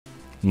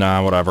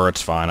Nah, whatever,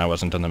 it's fine. I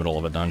wasn't in the middle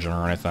of a dungeon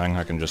or anything.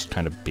 I can just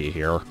kind of be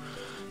here.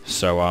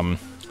 So,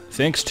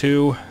 thanks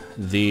to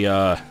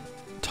the,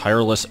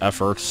 tireless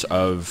efforts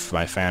of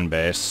my fan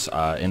base,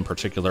 in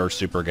particular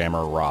Super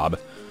Gamer Rob,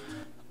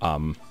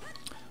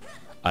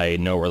 I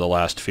know where the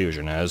last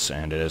fusion is,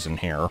 and it is in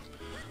here.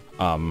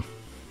 Now,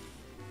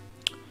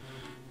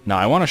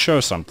 I want to show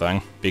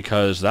something,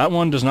 because that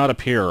one does not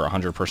appear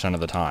 100%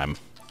 of the time.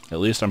 At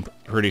least I'm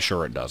pretty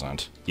sure it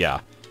doesn't. Yeah,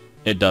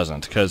 it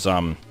doesn't, because,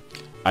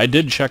 I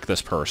did check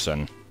this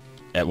person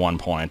at one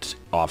point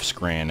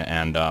off-screen,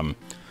 and,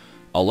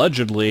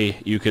 allegedly,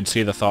 you could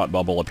see the thought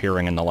bubble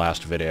appearing in the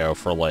last video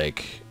for,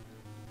 like,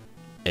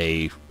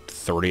 a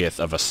 30th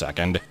of a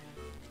second.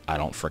 I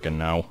don't frickin'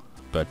 know.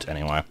 But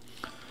anyway,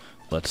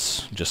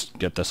 let's just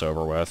get this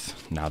over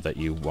with, now that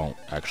you won't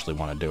actually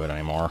want to do it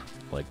anymore.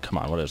 Like, come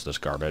on, what is this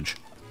garbage?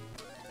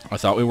 I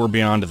thought we were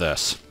beyond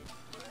this.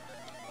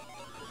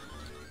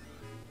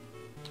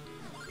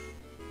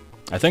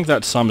 I think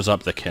that sums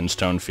up the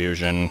Kinstone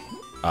fusion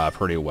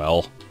pretty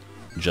well.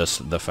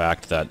 Just the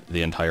fact that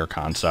the entire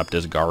concept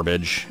is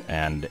garbage,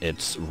 and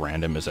it's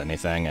random as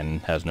anything,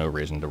 and has no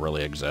reason to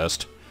really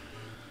exist.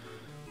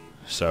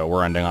 So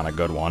we're ending on a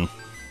good one.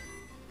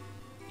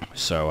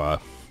 So,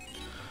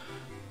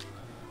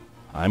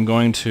 I'm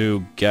going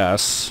to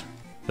guess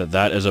that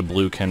that is a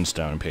blue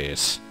Kinstone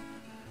piece.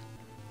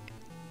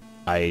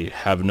 I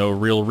have no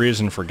real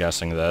reason for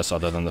guessing this,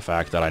 other than the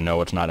fact that I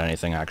know it's not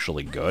anything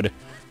actually good.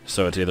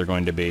 So it's either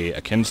going to be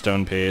a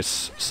Kinstone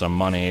piece, some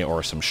money,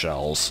 or some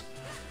shells.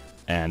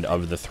 And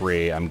of the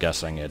three, I'm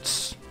guessing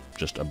it's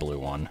just a blue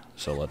one.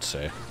 So let's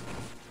see.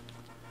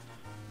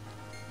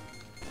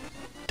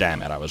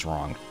 Damn it, I was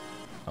wrong.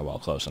 Oh well,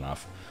 close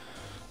enough.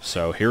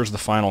 So here's the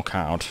final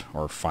count,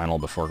 or final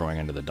before going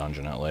into the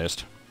dungeon at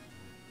least.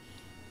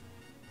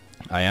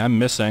 I am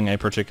missing a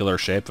particular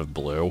shape of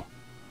blue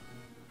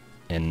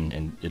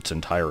in its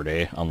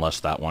entirety, unless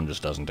that one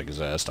just doesn't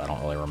exist. I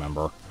don't really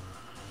remember.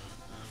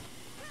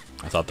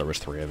 I thought there was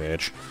 3 of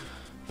each.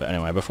 But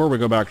anyway, before we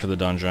go back to the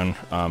dungeon,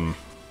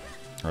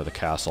 or the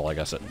castle, I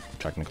guess it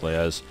technically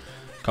is,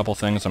 a couple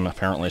things I'm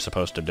apparently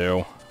supposed to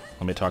do.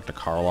 Let me talk to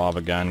Karlov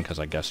again, because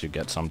I guess you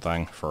get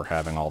something for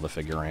having all the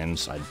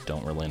figurines. I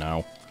don't really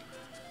know.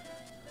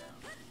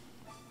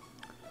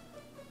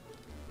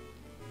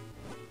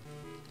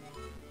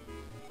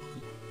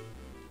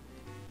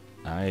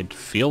 I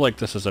feel like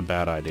this is a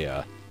bad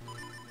idea.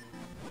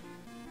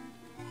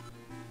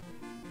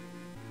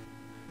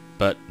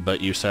 But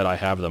you said I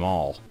have them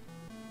all.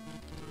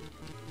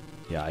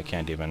 Yeah, I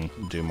can't even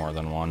do more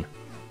than one.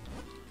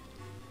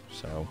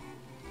 So,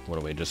 what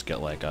do we just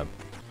get, like, a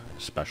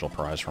special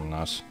prize from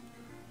this?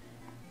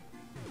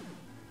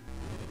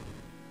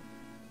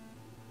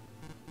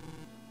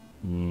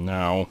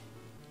 No.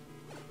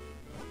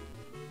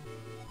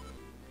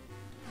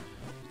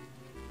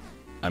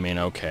 I mean,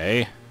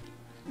 okay.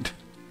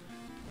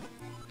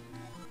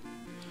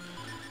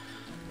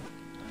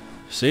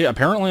 See,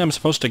 apparently I'm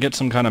supposed to get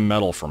some kind of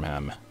medal from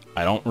him.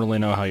 I don't really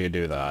know how you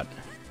do that.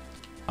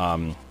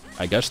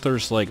 I guess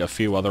there's like a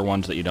few other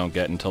ones that you don't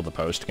get until the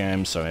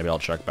post-game, so maybe I'll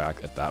check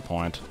back at that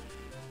point.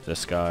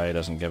 This guy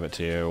doesn't give it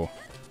to you.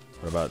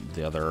 What about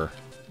the other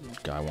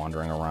guy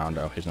wandering around?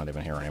 Oh, he's not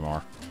even here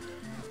anymore.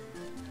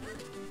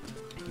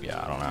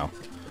 Yeah, I don't know.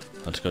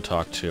 Let's go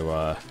talk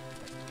to,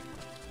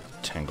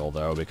 Tingle,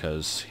 though,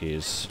 because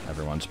he's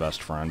everyone's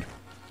best friend.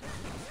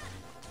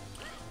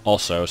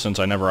 Also, since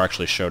I never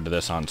actually showed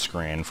this on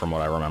screen, from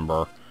what I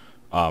remember,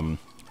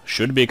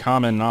 should be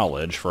common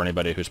knowledge for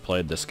anybody who's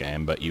played this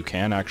game, but you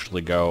can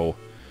actually go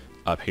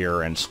up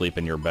here and sleep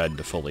in your bed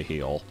to fully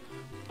heal.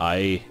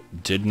 I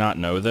did not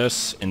know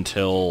this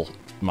until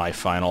my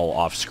final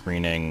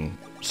off-screening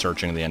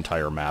searching the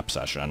entire map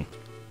session.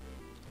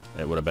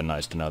 It would have been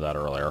nice to know that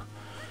earlier.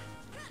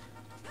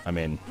 I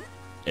mean,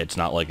 it's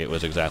not like it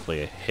was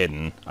exactly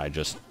hidden, I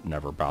just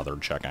never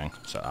bothered checking,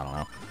 so I don't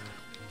know.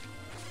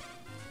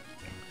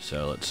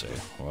 So let's see,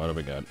 what do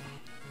we got?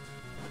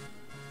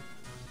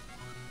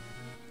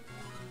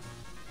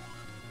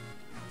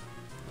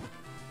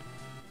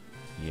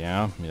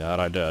 Yeah, that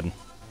I did.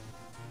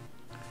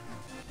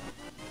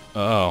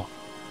 Oh.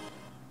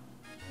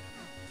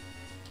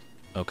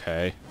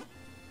 Okay.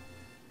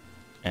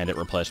 And it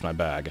replaced my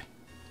bag.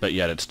 But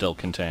yet it still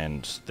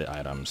contains the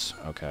items.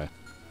 Okay.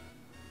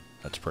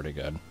 That's pretty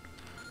good.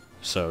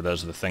 So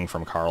does the thing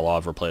from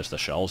Karlov replace the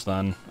shells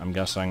then, I'm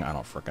guessing? I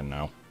don't frickin'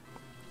 know.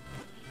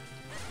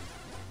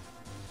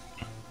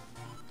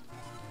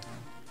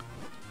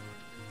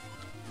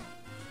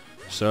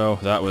 So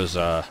that was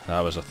a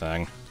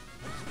thing.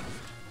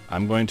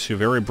 I'm going to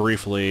very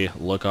briefly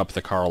look up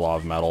the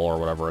Karlov medal, or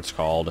whatever it's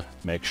called,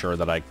 make sure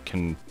that I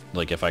can,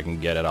 like, if I can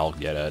get it, I'll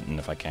get it, and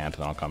if I can't,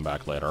 then I'll come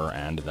back later,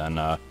 and then,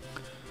 I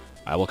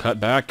will cut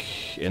back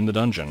in the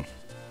dungeon.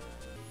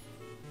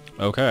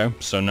 Okay,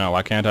 so no,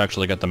 I can't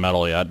actually get the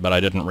medal yet, but I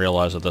didn't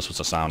realize that this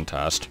was a sound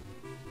test.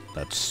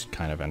 That's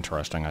kind of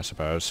interesting, I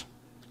suppose.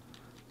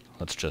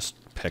 Let's just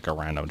pick a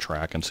random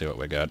track and see what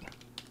we get.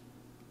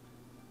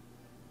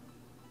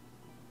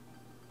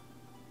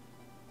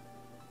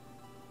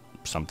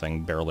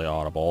 something barely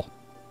audible.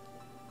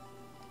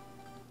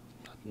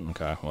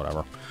 Okay,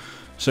 whatever.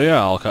 So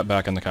yeah, I'll cut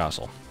back in the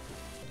castle.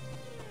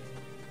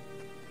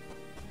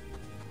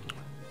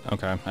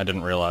 Okay, I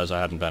didn't realize I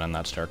hadn't been in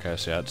that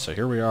staircase yet. So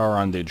here we are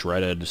on the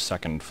dreaded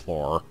second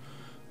floor.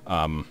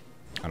 And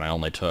I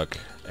only took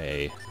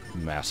a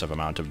massive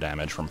amount of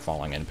damage from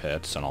falling in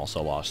pits, and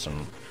also lost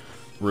some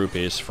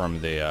rupees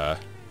from the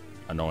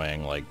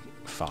annoying, like,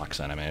 fox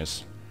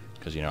enemies.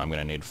 Because, you know, I'm going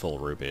to need full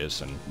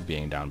rupees, and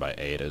being down by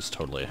 8 is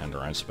totally a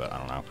hindrance, but I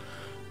don't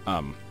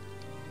know.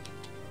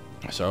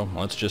 So,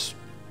 let's just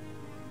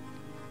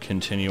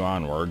continue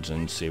onwards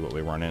and see what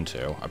we run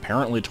into.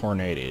 Apparently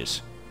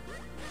tornadoes.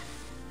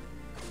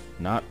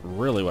 Not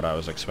really what I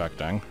was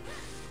expecting,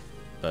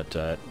 but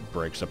it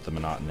breaks up the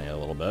monotony a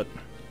little bit.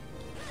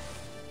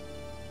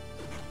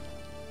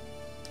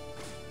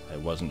 I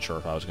wasn't sure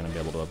if I was going to be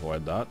able to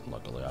avoid that.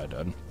 Luckily I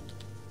did.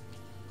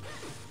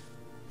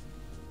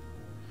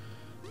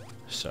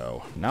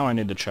 So, now I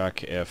need to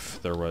check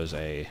if there was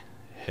a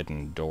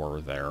hidden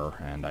door there,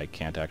 and I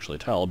can't actually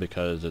tell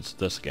because it's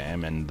this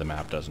game and the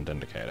map doesn't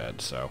indicate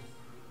it, so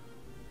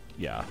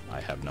yeah,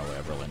 I have no way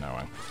of really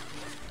knowing.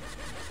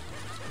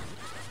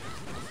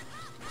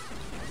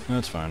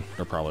 That's fine.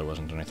 There probably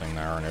wasn't anything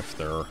there, and if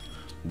there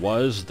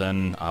was,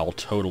 then I'll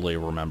totally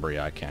remember.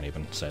 Yeah, I can't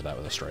even say that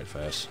with a straight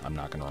face. I'm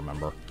not going to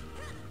remember.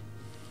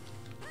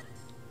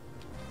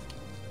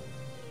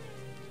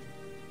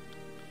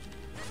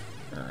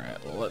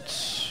 Alright, well,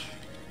 let's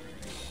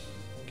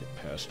get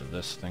past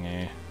this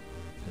thingy.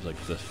 It's like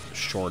the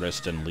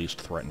shortest and least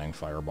threatening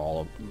fire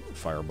bar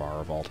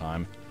of all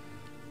time.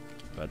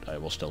 But I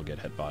will still get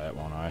hit by it,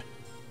 won't I?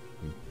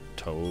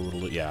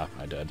 Totally, yeah,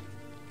 I did.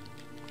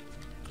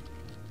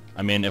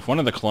 I mean, if one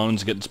of the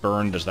clones gets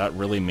burned, does that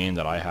really mean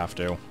that I have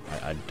to?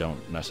 I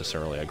don't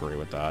necessarily agree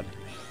with that.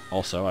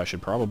 Also, I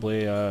should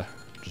probably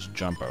just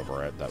jump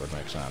over it. That would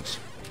make sense.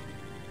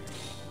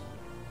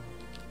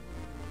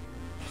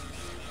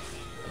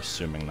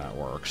 Assuming that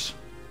works.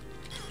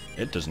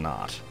 It does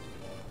not.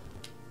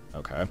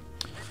 Okay.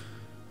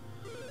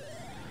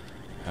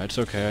 It's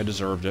okay, I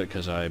deserved it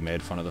because I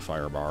made fun of the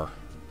fire bar.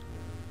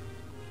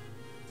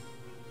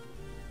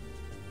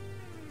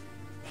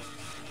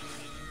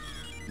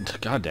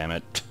 God damn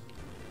it.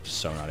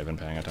 So not even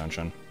paying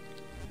attention.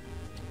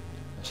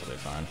 This will be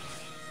fine.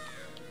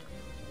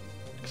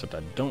 Except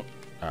I don't...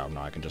 Oh, no,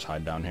 I can just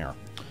hide down here.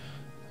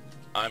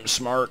 I'm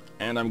smart,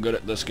 and I'm good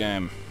at this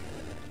game.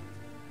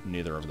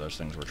 Neither of those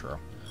things were true.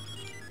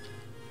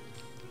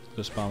 Is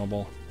this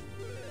bombable?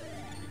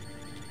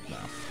 No.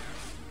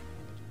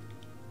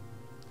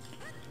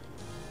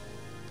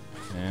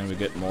 And we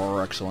get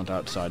more excellent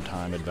outside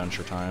time,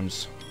 adventure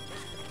times.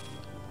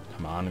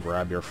 Come on,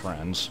 grab your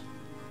friends.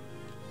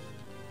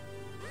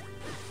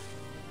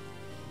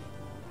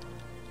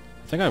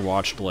 I think I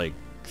watched like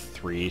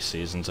 3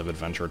 seasons of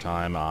Adventure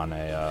Time on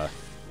a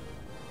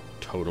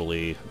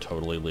totally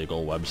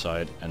legal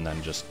website, and then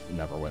just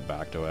never went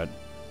back to it.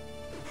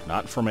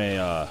 Not from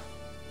a,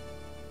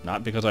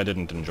 not because I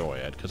didn't enjoy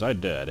it, because I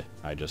did.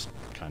 I just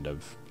kind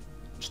of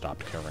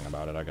stopped caring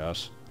about it, I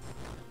guess.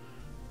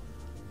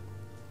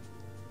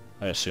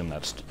 I assume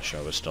that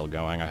show is still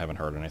going. I haven't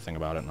heard anything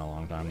about it in a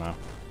long time now.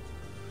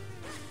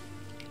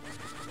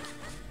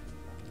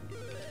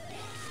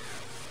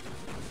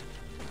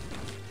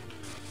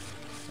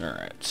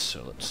 Alright,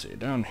 so let's see.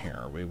 Down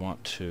here, we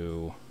want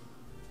to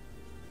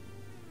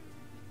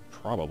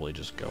probably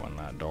just go in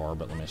that door,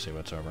 but let me see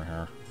what's over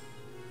here.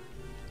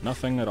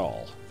 Nothing at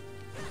all.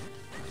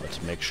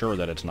 Let's make sure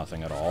that it's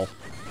nothing at all.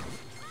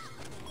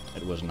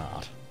 It was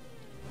not.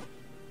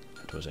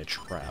 It was a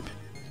trap.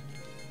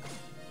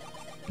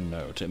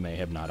 Note, it may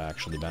have not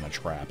actually been a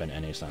trap in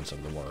any sense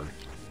of the word.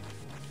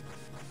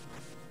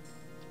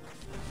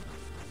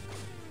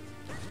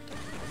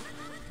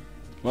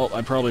 Well,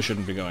 I probably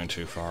shouldn't be going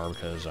too far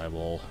because I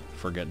will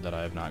forget that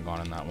I have not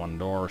gone in that one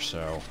door,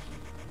 so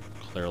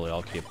clearly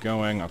I'll keep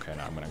going. Okay,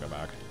 now I'm gonna go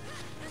back.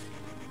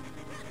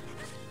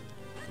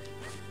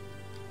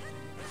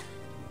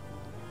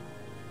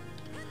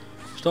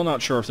 Still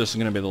not sure if this is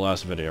gonna be the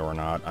last video or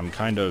not. I'm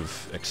kind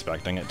of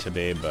expecting it to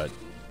be, but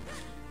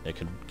it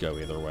could go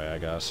either way, I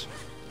guess.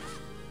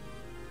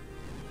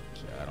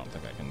 So yeah, I don't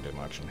think I can do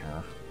much in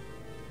here.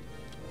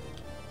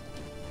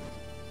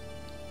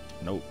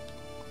 Nope.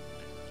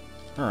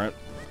 Alright,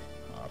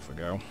 off we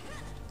go.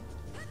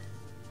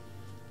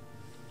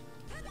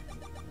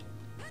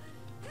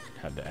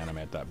 Had to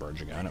animate that bridge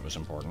again, it was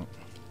important.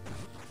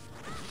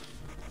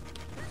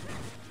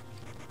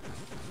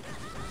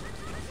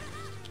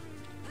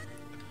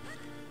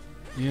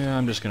 Yeah,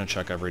 I'm just gonna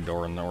check every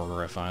door in the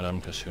order I find them,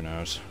 because who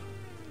knows.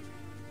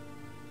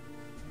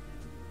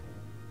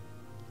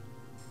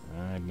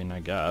 I mean, I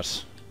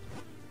guess.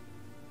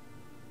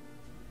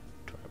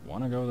 Do I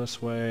want to go this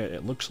way?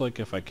 It looks like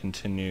if I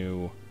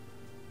continue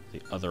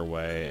the other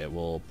way, it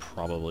will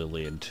probably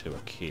lead to a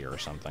key or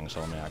something, so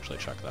let me actually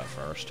check that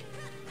first.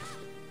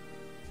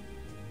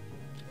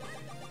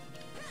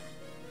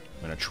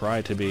 I'm gonna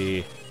try to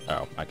be...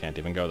 Oh, I can't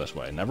even go this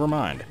way. Never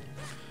mind.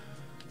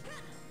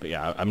 But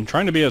yeah, I'm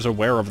trying to be as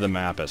aware of the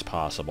map as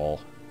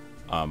possible.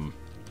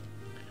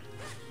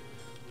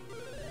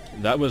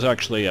 That was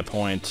actually a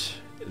point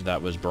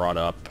that was brought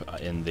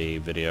up in the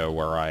video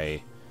where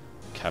I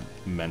kept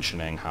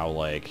mentioning how,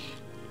 like,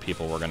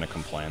 people were going to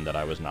complain that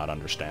I was not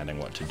understanding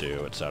what to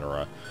do,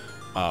 etc.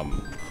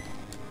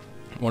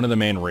 One of the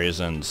main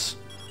reasons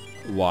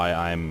why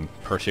I'm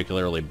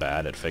particularly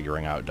bad at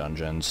figuring out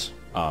dungeons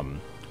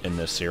in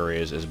this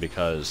series is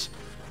because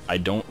I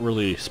don't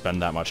really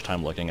spend that much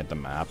time looking at the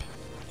map,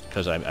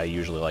 because I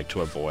usually like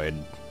to avoid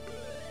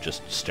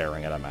just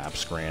staring at a map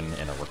screen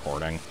in a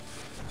recording.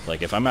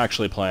 Like, if I'm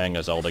actually playing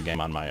a Zelda game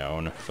on my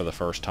own for the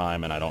first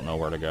time and I don't know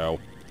where to go,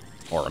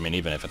 or, I mean,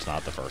 even if it's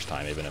not the first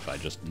time, even if I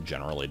just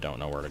generally don't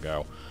know where to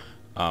go,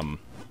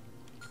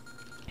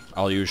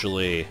 I'll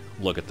usually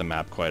look at the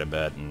map quite a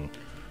bit and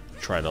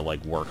try to,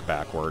 like, work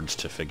backwards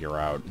to figure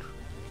out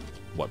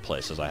what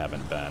places I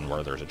haven't been,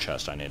 where there's a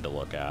chest I need to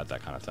look at,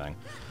 that kind of thing.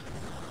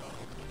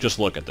 Just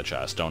look at the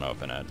chest, don't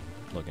open it.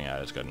 Looking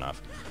at it's good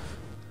enough.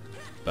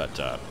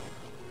 But,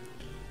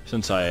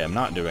 since I am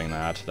not doing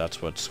that,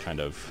 that's what's kind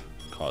of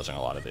causing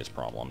a lot of these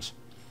problems.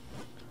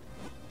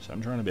 So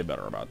I'm trying to be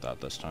better about that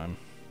this time.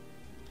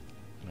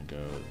 I'm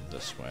gonna go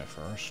this way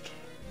first.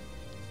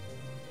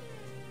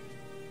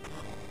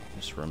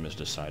 This room is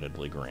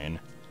decidedly green.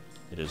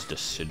 It is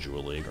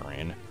decidedly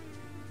green.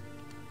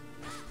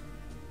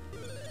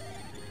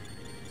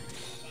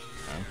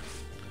 Okay.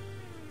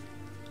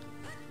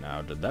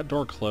 Now, did that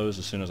door close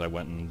as soon as I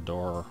went in the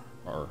door,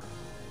 or...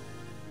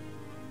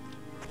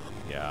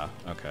 Yeah,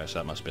 okay, so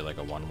that must be like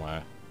a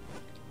one-way.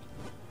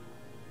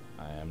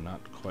 I am not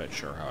quite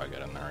sure how I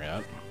get in there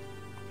yet.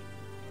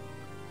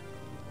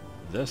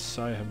 This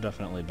I have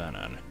definitely been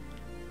in.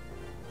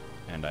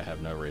 And I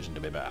have no reason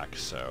to be back,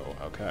 so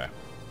okay.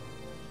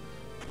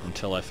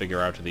 Until I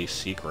figure out the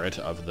secret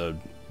of the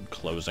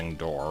closing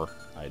door,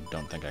 I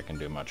don't think I can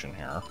do much in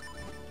here.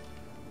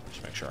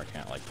 Just make sure I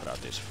can't, like, put out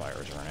these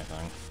fires or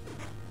anything.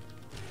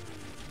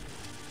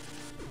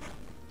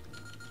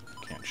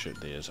 Can't shoot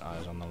these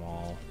eyes on the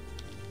wall.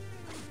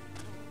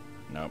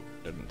 Nope,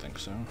 didn't think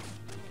so.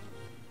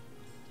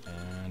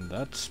 And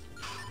that's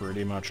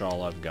pretty much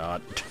all I've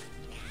got.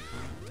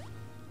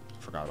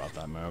 Forgot about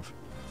that move.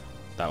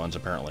 That one's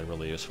apparently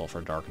really useful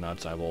for Dark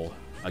Nuts. I will,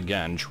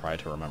 again, try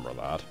to remember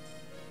that.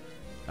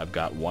 I've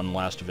got one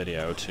last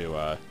video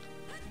to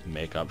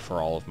make up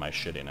for all of my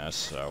shittiness,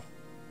 so...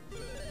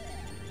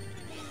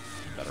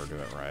 better do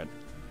it right.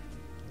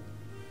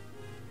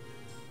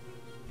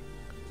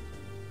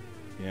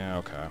 Yeah,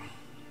 okay.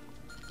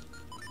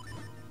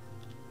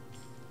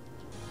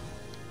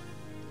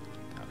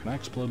 Now, can I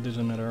explode these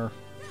in midair?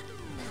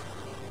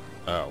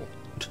 Oh.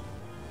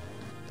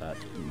 That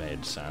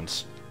made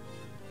sense.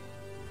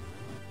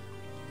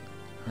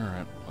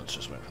 Alright, let's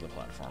just wait for the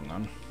platform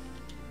then.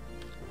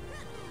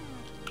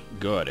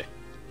 Good.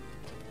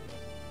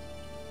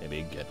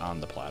 Maybe get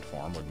on the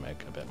platform would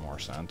make a bit more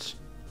sense.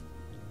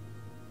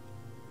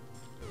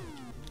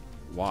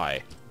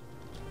 Why?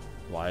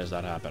 Why is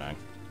that happening?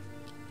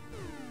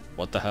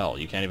 What the hell?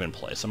 You can't even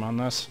place them on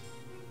this?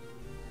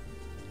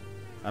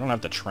 I don't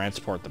have to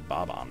transport the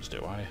bob-ombs,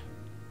 do I?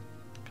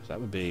 Because that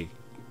would be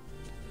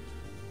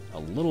a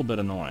little bit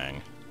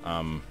annoying.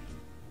 I'll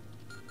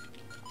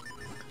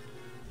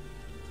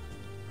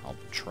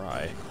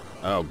try.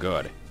 Oh,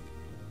 good.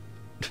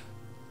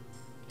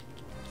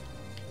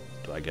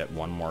 Do I get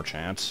one more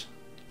chance?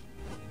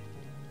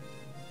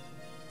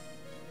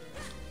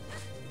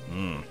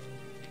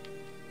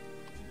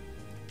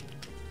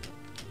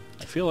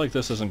 I feel like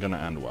this isn't going to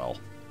end well.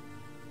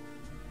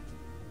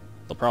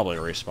 They'll probably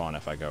respawn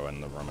if I go in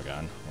the room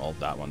again. Well,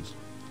 that one's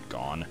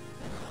gone.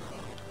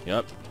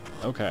 Yep.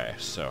 Okay,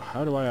 so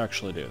how do I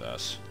actually do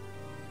this?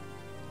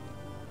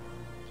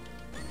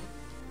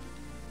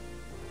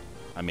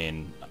 I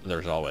mean,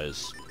 there's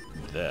always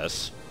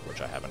this,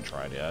 which I haven't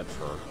tried yet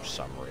for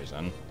some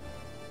reason.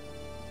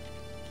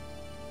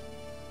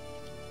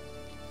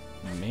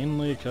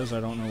 Mainly because I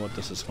don't know what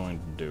this is going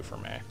to do for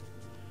me.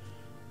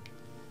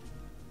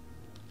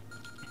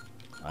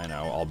 I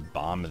know, I'll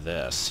bomb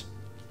this.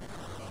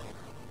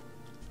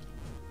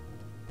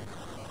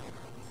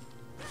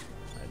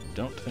 I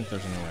don't think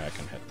there's any way I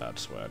can hit that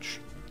switch.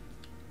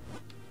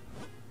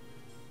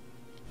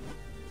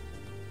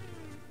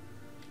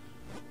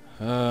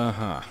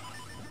 Uh-huh.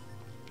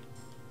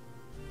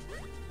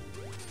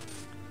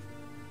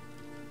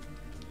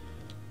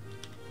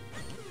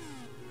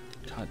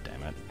 God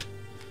damn it.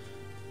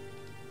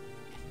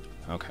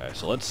 Okay,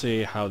 so let's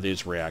see how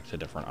these react to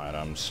different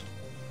items.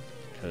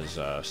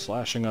 Because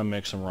slashing them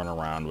makes them run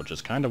around, which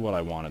is kind of what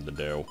I wanted to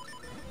do.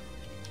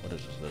 What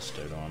does this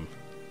do to him?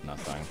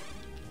 Nothing.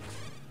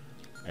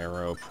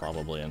 Arrow,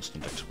 probably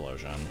instant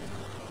explosion.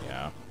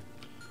 Yeah.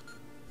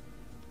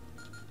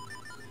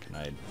 Can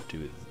I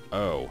do...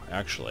 Oh,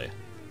 actually.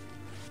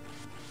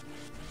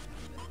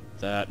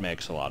 That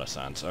makes a lot of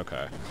sense.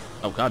 Okay.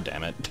 Oh, god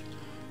damn it.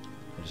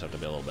 I just have to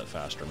be a little bit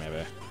faster,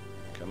 maybe.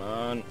 Come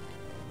on.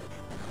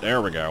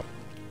 There we go.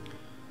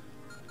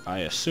 I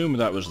assume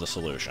that was the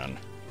solution.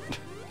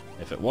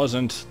 If it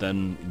wasn't,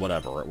 then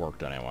whatever, it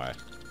worked anyway.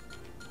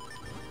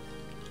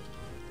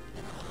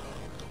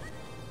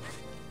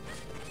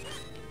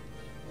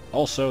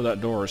 Also, that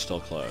door is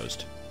still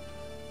closed.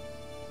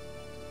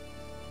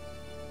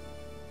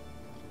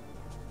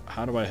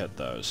 How do I hit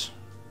those?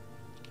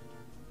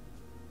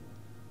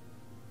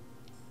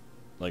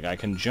 Like, I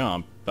can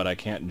jump, but I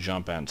can't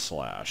jump and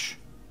slash.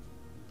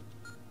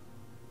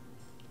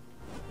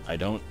 I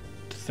don't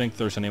think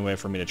there's any way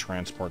for me to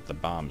transport the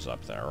bombs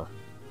up there.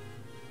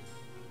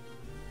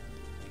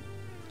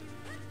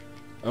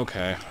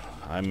 Okay,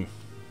 I'm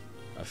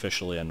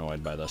officially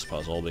annoyed by this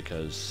puzzle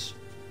because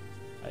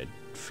I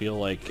feel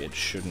like it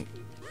shouldn't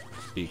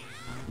be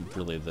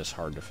really this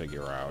hard to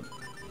figure out.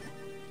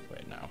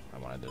 Wait, no, I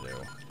wanted to do...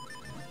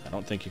 I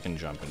don't think you can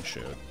jump and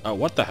shoot. Oh,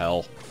 what the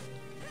hell?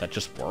 That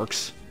just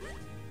works?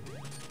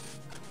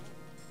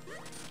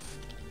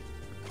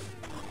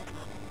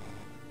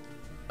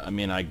 I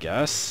mean, I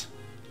guess.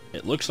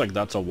 It looks like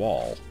that's a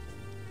wall.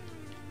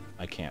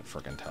 I can't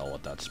frickin' tell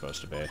what that's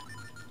supposed to be.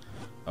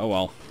 Oh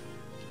well.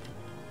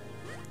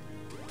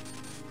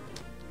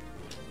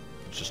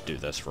 Let's just do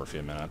this for a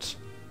few minutes.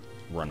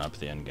 Run up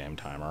the in-game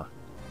timer.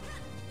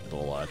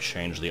 It'll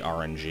change the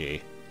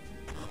RNG.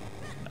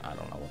 I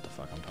don't know what the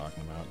fuck I'm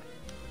talking about.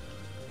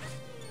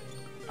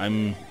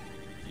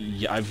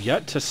 I've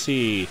yet to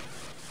see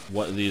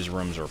what these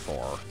rooms are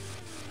for.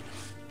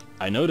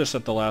 I noticed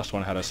that the last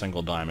one had a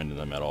single diamond in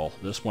the middle.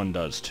 This one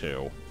does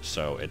too,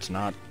 so it's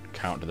not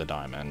count to the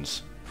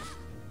diamonds.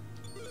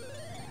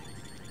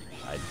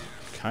 I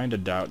kind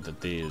of doubt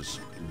that these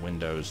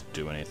windows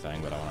do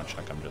anything, but I want to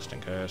check them just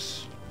in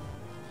case.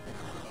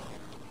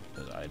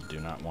 Because I do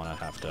not want to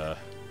have to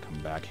come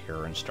back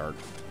here and start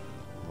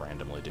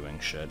randomly doing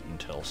shit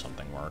until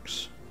something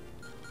works.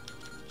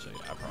 So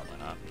yeah, probably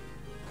not.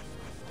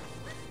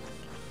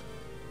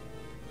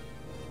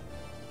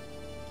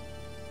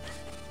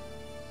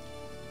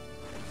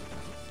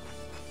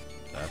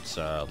 That's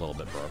a little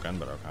bit broken,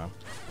 but okay.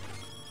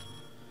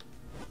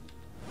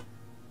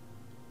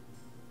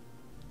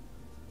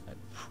 I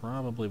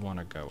probably want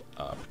to go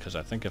up, because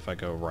I think if I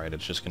go right,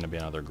 it's just going to be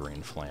another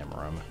green flame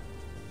room.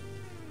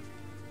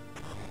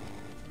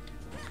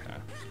 Okay.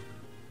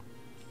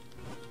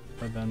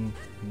 Have I been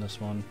in this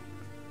one?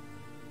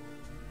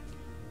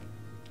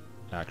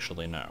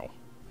 Actually, no.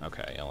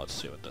 Okay, yeah, let's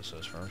see what this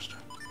is first.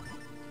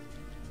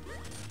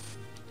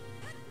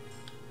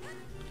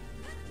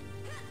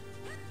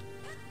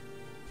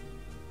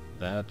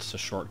 That's a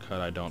shortcut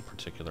I don't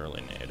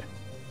particularly need.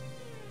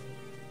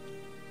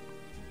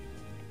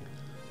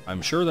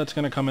 I'm sure that's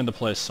going to come into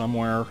play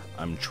somewhere.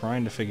 I'm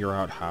trying to figure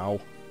out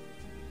how.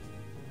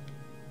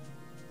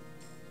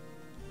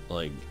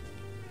 Like...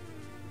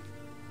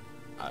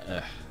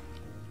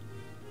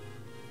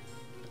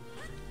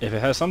 if it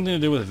has something to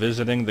do with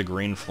visiting the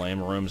green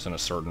flame rooms in a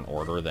certain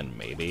order, then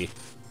maybe.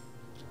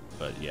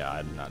 But yeah,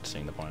 I'm not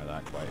seeing the point of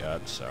that quite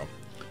yet, so...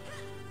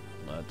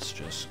 let's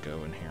just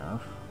go in here.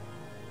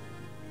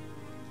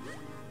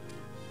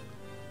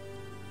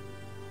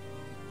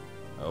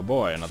 Oh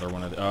boy, another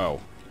one of the... oh.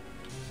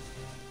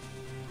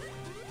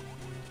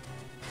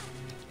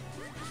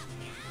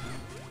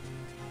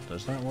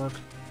 Does that work?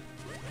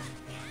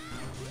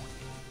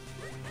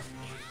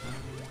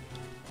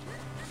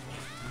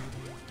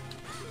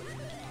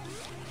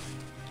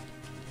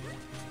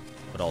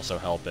 Would also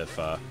help if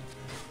I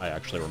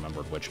actually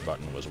remembered which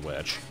button was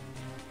which.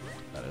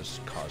 That is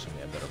causing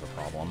me a bit of a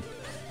problem.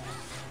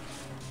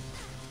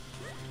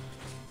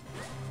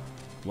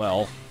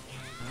 Well...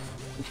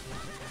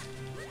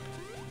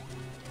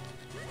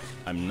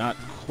 I'm not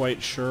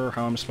quite sure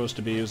how I'm supposed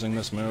to be using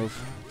this move,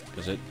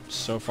 because it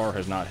so far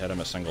has not hit him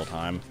a single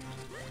time.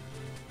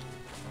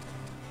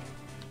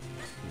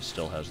 He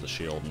still has the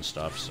shield and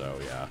stuff, so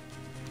yeah.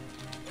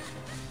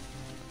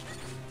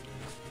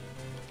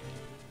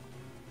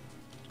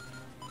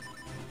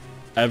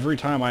 Every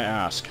time I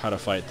ask how to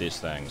fight these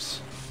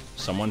things,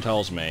 someone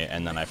tells me,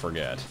 and then I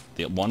forget.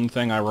 The one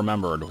thing I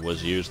remembered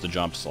was use the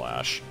jump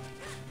slash,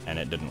 and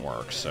it didn't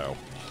work, so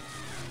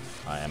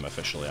I am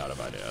officially out of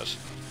ideas.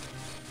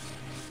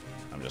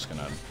 I'm just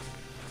gonna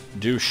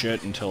do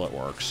shit until it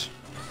works.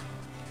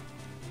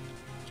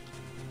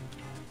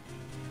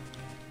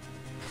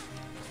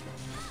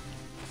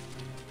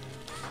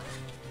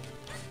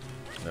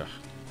 Ugh.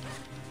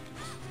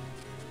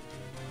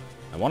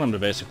 I want him to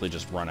basically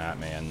just run at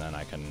me and then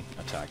I can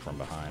attack from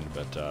behind,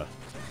 but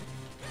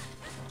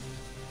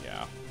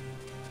yeah.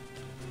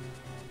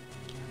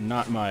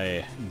 Not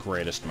my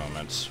greatest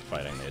moments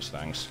fighting these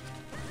things.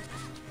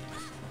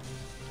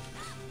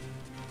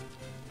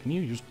 Can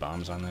you use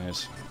bombs on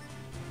these?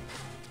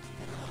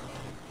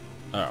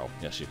 Oh,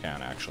 yes you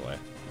can, actually.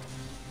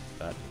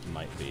 That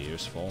might be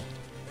useful.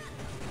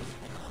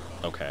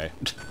 Okay.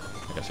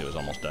 I guess he was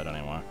almost dead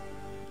anyway.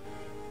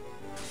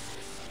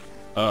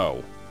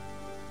 Oh.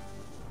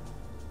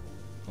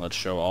 Let's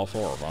show all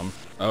four of them.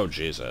 Oh,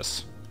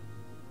 Jesus.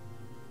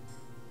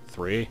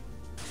 3?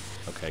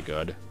 Okay,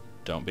 good.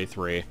 Don't be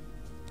 3.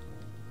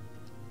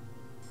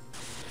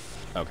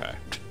 Okay.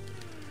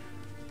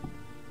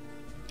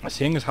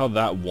 Seeing as how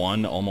that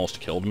one almost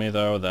killed me,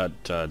 though,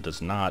 that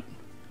does not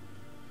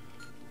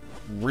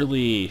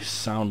really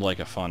sound like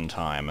a fun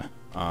time.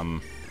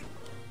 I'm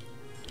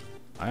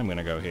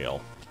gonna go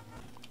heal.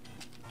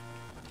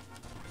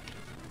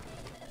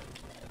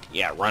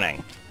 Yeah,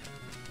 running.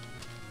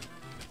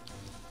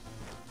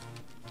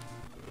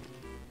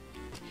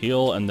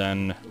 Heal and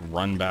then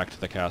run back to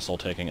the castle,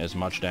 taking as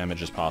much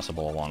damage as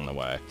possible along the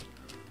way.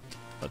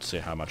 Let's see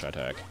how much I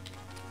take.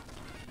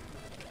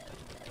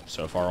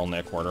 So far, only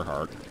a quarter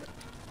heart.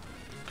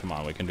 Come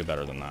on, we can do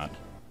better than that.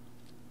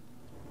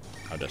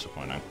 How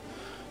disappointing.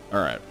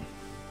 Alright.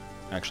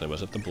 Actually,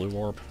 was it the blue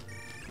warp?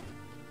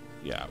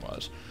 Yeah, it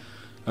was.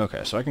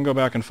 Okay, so I can go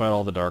back and fight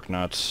all the dark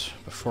nuts.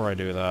 Before I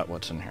do that,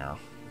 what's in here?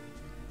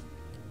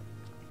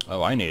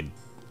 Oh, I need...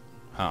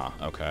 Huh,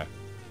 okay.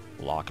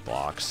 Lock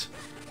blocks.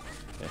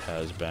 It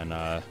has been,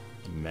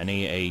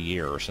 many a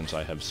year since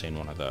I have seen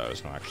one of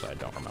those. No, actually, I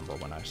don't remember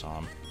when I saw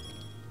them.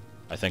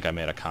 I think I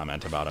made a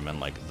comment about them in,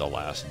 like, the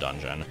last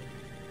dungeon.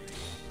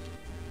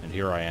 And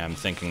here I am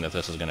thinking that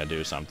this is going to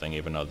do something,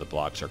 even though the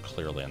blocks are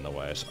clearly in the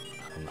way, so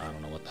I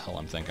don't know what the hell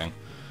I'm thinking.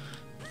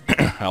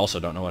 I also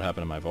don't know what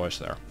happened to my voice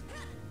there.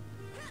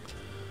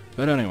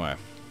 But anyway,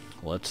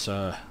 let's,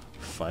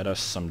 fight us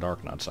some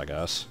dark nuts, I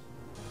guess.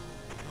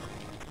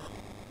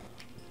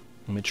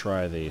 Let me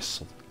try the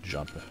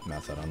jump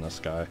method on this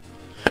guy.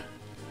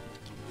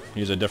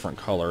 Use a different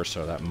color,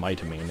 so that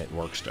might mean it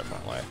works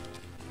differently.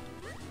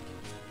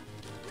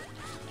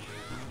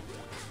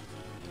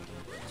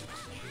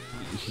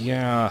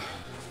 Yeah.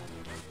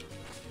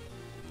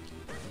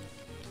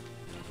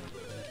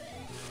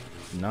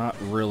 Not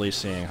really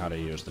seeing how to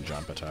use the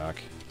jump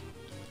attack.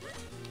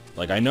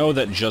 Like, I know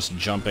that just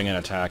jumping and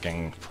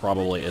attacking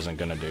probably isn't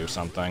going to do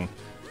something,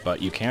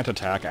 but you can't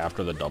attack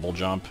after the double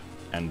jump,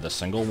 and the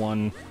single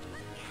one,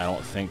 I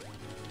don't think,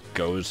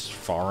 goes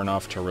far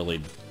enough to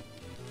really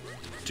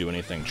do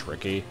anything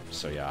tricky.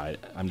 So yeah,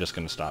 I'm just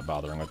going to stop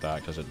bothering with that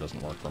because it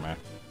doesn't work for me.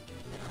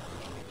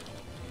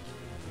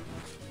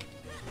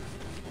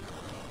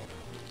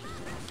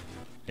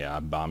 Yeah,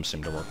 bombs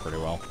seem to work pretty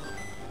well.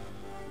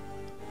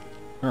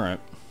 Alright,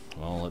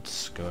 well,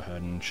 let's go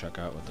ahead and check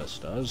out what this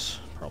does.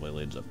 Probably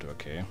leads up to a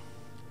key. I'm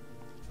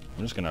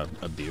just gonna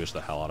abuse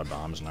the hell out of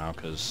bombs now,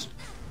 because...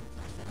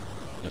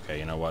 Okay,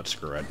 you know what?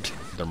 Screw it.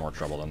 They're more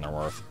trouble than they're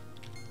worth.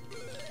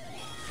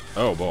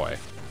 Oh boy,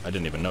 I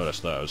didn't even notice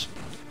those.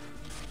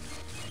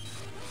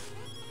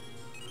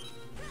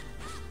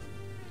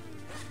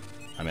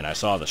 I mean, I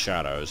saw the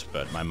shadows,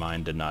 but my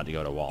mind did not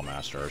go to wall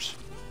masters.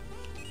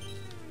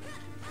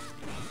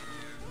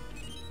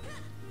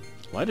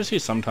 Why does he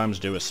sometimes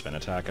do a spin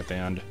attack at the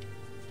end?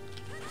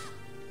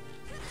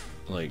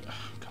 Like, ugh,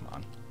 come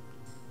on.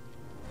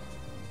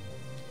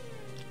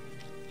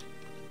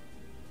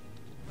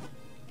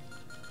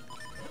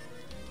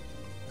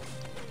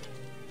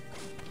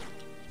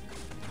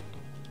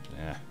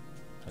 Eh.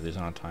 Are these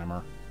on a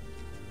timer?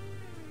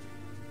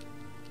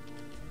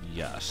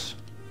 Yes.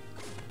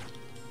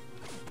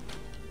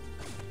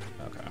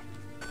 Okay.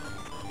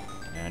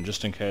 And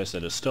just in case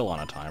it is still on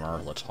a timer,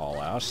 let's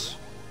haul ass.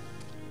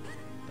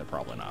 They're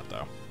probably not,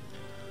 though.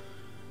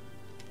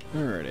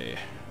 Alrighty.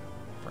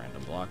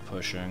 Random block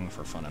pushing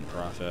for fun and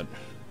profit.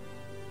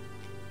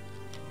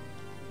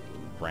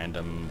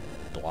 Random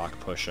block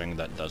pushing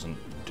that doesn't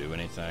do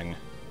anything.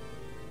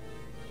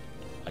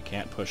 I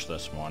can't push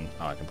this one.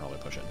 Oh, I can probably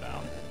push it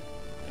down.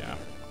 Yeah.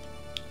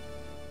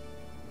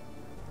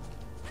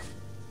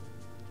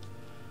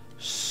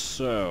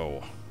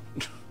 So...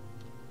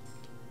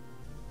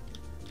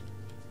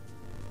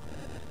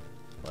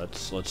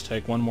 Let's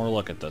take one more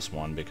look at this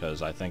one,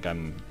 because I think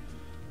I'm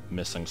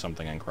missing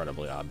something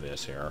incredibly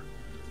obvious here.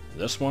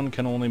 This one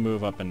can only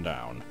move up and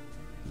down.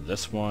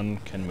 This one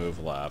can move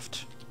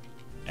left,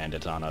 and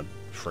it's on a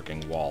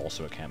freaking wall,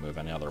 so it can't move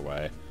any other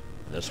way.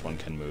 This one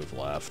can move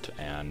left,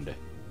 and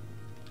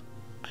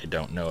I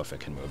don't know if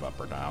it can move up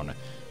or down.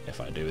 If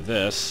I do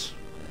this...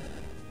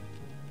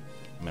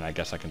 I mean, I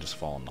guess I can just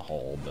fall in the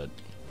hole, but...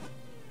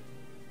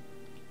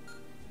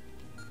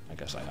 I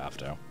guess I have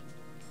to.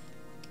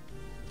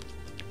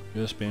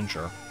 Just being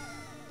sure.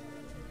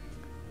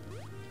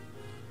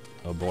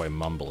 Oh boy,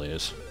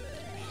 Mumblies.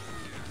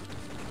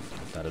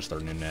 That is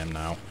their new name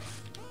now.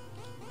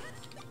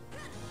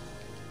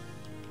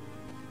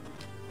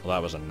 Well,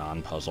 that was a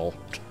non-puzzle.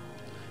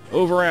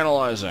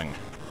 Overanalyzing!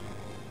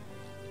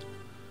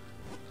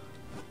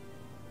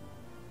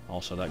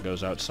 Also, that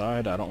goes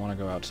outside. I don't want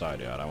to go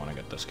outside yet. I want to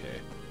get this key.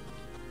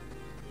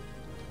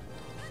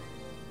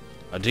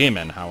 A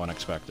demon! How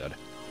unexpected.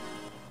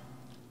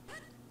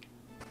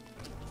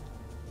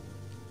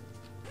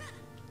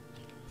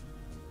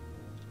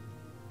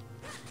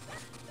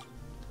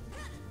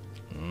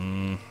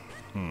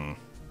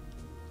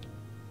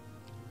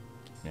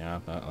 Yeah,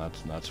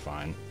 that's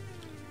fine.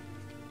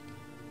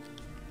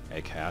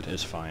 A cat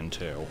is fine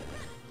too.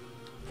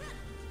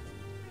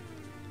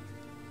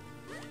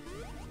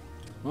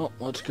 Well,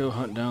 let's go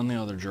hunt down the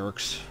other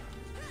jerks.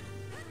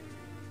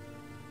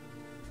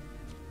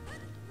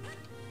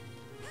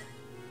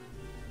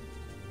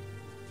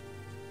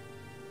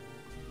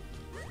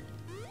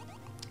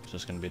 Is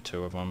this gonna be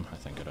 2 of them? I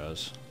think it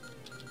is.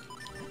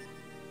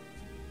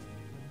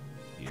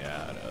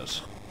 Yeah, it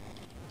is.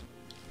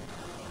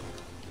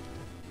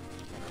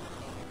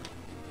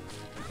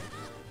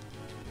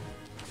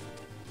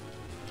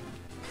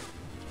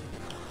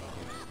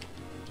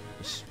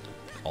 This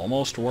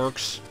almost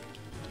works.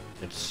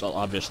 It's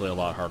obviously a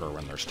lot harder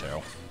when there's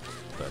 2.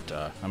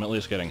 But I'm at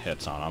least getting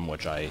hits on them,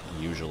 which I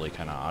usually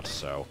cannot,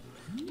 so...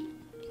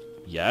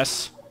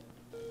 Yes?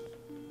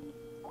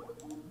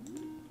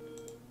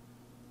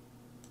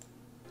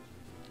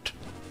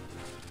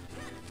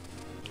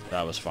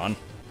 That was fun.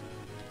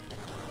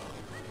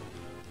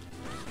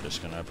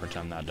 Just gonna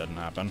pretend that didn't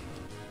happen.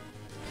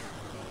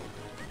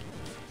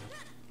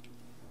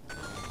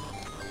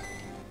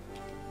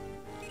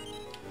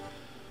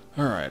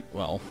 Alright,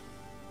 well,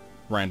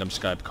 random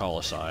Skype call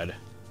aside,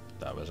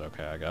 that was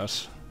okay, I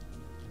guess.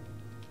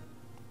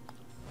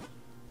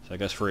 So I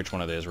guess for each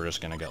one of these we're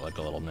just gonna get like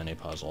a little mini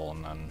puzzle,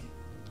 and then...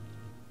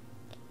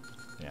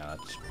 yeah,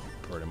 that's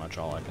pretty much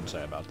all I can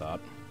say about that.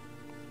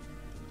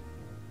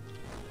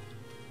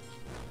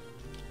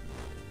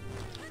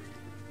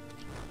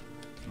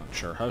 Not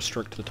sure how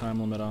strict the time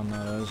limit on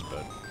that is,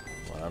 but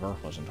whatever,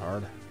 wasn't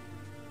hard.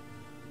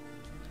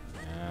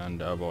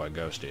 And, oh boy,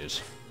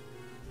 ghosties.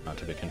 Not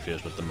to be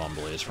confused with the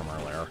mumblies from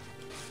earlier.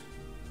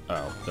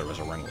 Oh, there was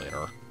a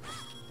ringleader.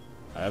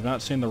 I have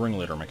not seen the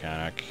ringleader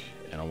mechanic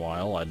in a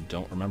while. I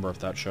don't remember if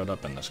that showed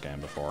up in this game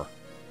before.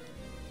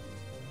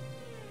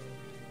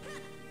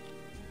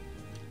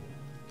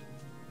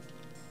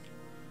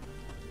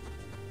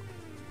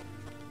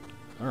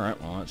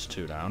 Alright, well that's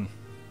 2 down.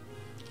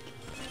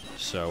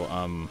 So,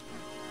 I'm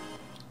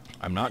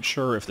not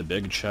sure if the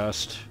big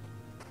chest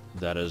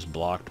that is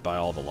blocked by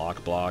all the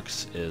lock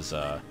blocks is,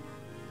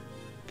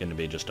 going to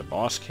be just a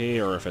boss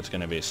key, or if it's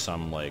going to be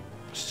some, like,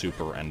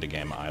 super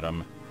endgame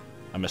item.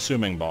 I'm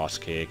assuming boss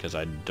key, because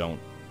I don't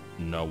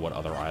know what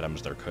other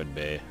items there could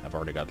be. I've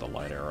already got the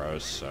light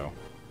arrows, so...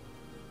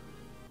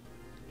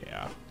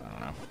 yeah, I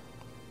don't know.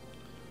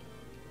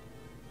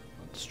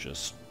 Let's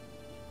just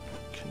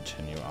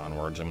continue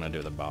onwards. I'm going to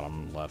do the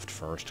bottom left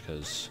first,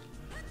 because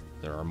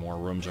there are more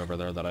rooms over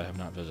there that I have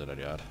not visited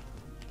yet.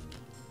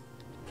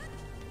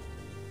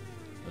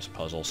 This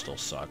puzzle still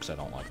sucks. I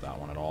don't like that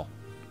one at all.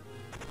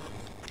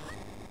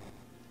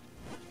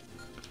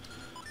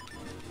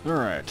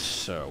 Alright,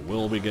 so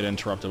will we get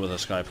interrupted with a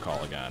Skype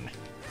call again?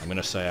 I'm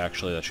gonna say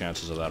actually the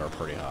chances of that are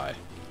pretty high.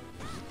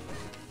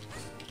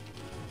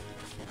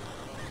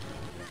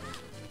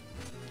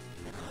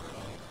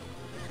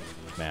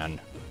 Man,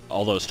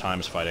 all those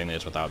times fighting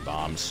these without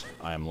bombs,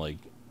 I am like...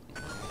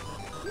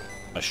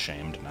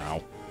 ashamed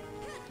now.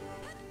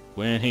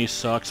 When he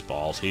sucks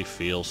balls, he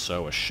feels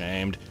so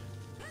ashamed.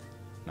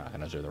 Not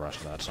gonna do the rest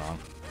of that song.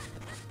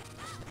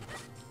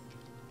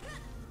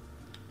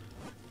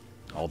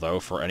 Although,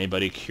 for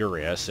anybody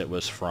curious, it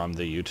was from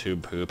the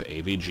YouTube poop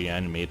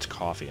AVGN Meets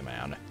Coffee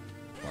Man.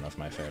 One of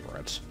my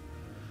favorites.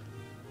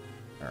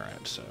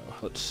 Alright, so,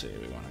 let's see,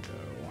 we want to go...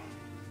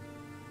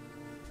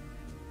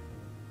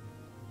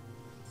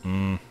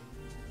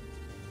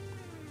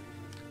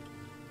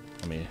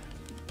 Let me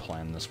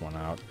plan this one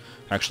out.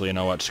 Actually, you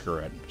know what? Screw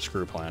it.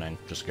 Screw planning.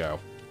 Just go.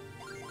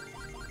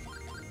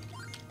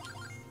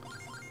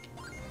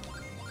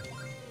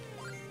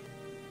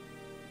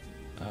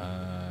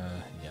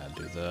 Yeah,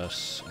 do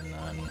this, and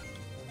then...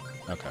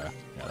 okay.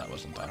 Yeah, that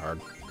wasn't that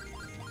hard.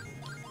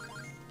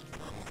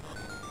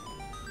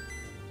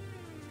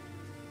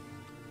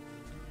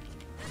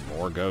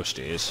 More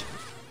ghosties.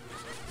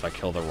 If I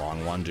kill the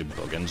wrong one, do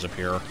boogans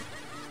appear?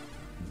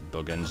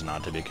 Boogans,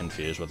 not to be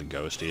confused with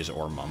ghosties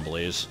or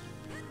mumblies.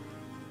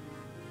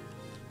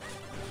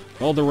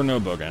 Well, there were no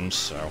boogans,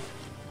 so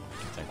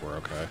I think we're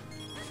okay.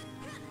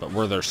 But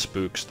were there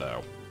spooks,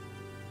 though?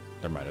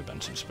 There might have been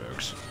some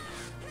spooks.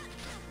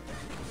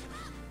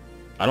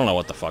 I don't know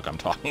what the fuck I'm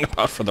talking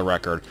about, for the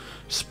record.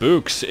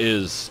 Spooks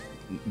is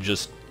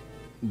just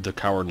the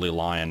Cowardly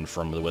Lion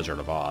from The Wizard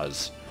of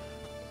Oz.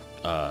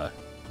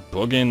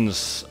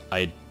 Boogans,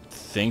 I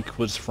think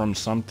was from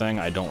something.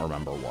 I don't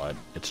remember what.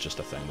 It's just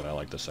a thing that I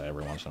like to say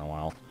every once in a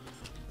while.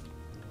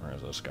 Where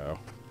does this go?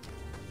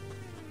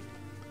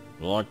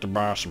 We'd like to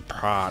buy some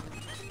pot.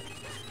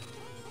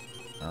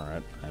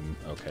 Alright, I'm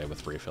okay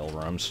with refill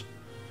rooms.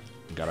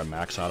 Gotta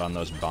max out on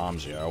those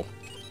bombs, yo.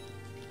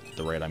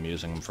 The rate I'm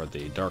using them for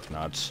the Dark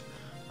Nuts.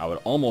 I would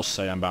almost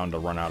say I'm bound to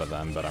run out of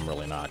them, but I'm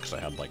really not, because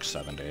I had like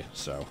 70,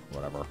 so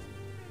whatever.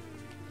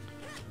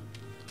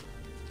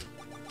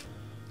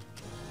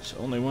 So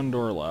only one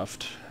door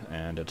left,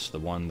 and it's the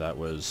one that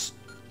was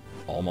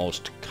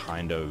almost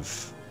kind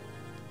of...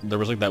 there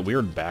was like that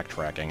weird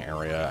backtracking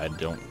area. I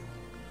don't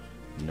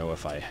know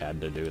if I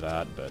had to do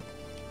that, but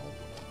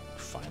I'll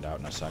find out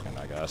in a second,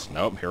 I guess.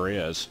 Nope, here he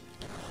is.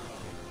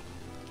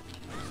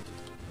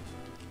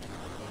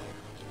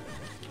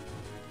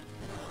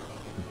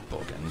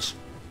 Boogans.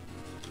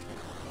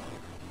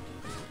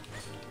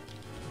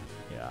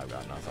 Yeah, I've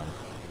got nothing.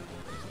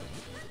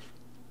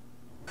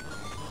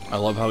 I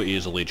love how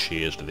easily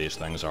cheesed these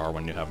things are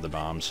when you have the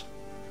bombs.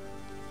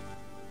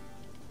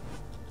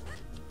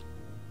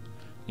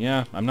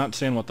 Yeah, I'm not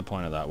seeing what the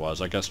point of that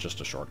was. I guess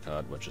just a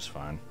shortcut, which is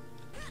fine.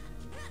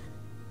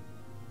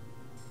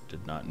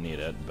 Did not need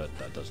it, but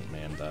that doesn't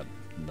mean that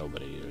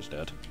nobody used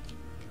it.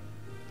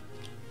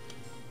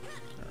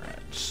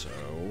 Alright, so...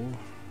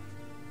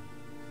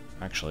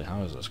 Actually,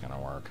 how is this gonna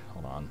work?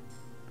 Hold on.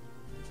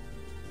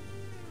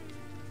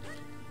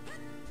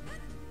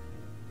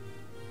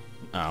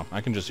 Oh,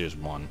 I can just use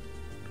one.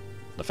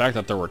 The fact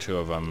that there were two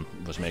of them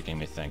was making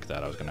me think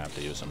that I was gonna have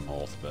to use them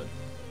both, but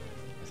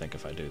I think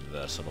if I do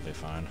this, it'll be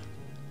fine.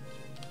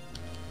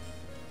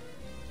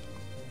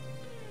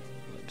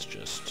 Let's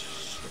just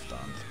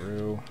slip on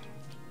through.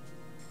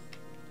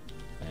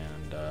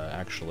 And,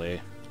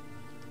 actually,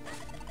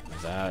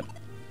 that...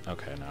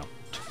 Okay, no.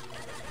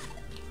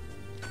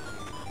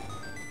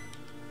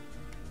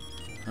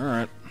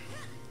 Alright.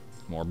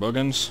 More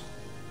boogans,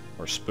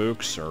 or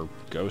spooks, or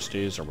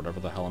ghosties, or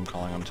whatever the hell I'm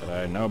calling them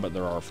today. No, but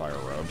there are fire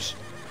robes,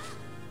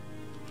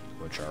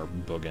 which are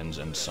boogans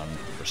in some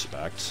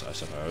respects, I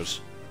suppose.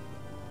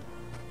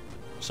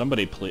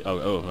 Somebody please...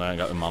 Oh, I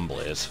got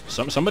mumblies.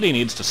 Somebody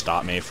needs to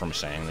stop me from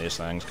saying these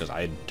things, because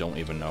I don't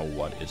even know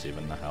what is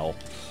even the hell.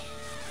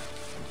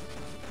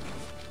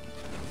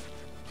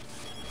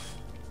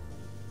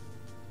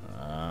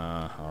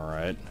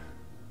 Alright.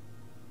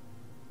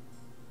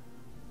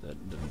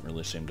 That didn't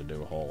really seem to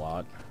do a whole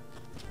lot.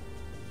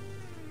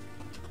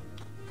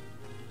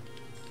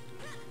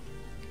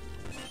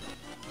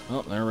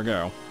 Well, there we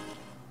go.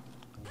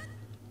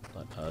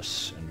 Let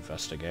us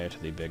investigate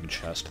the big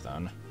chest,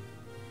 then.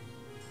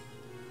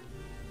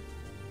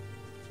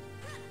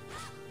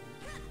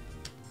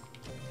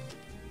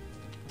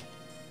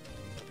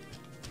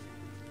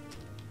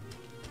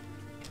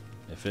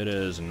 If it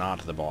is not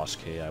the boss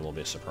key, I will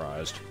be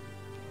surprised.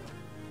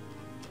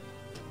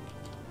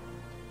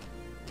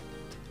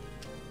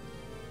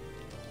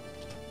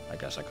 I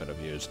guess I could have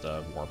used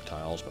the warp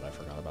tiles, but I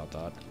forgot about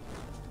that.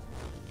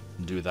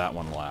 Do that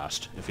one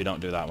last. If you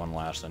don't do that one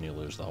last, then you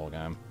lose the whole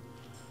game.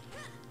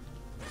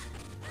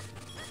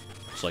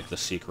 It's like the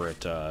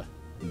secret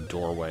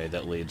doorway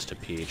that leads to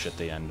Peach at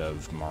the end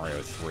of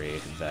Mario 3,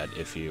 that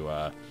if you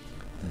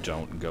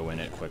don't go in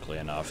it quickly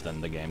enough, then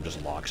the game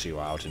just locks you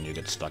out and you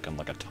get stuck in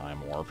like a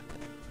time warp.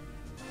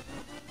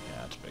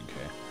 Yeah, it's big K.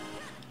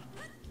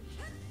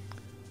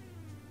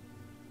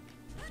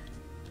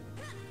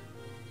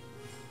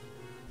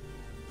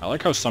 I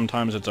like how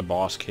sometimes it's a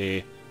boss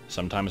key,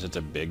 sometimes it's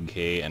a big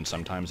key, and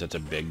sometimes it's a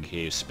big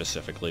key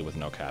specifically with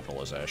no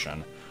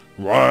capitalization.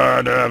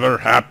 Whatever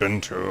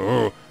happened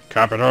to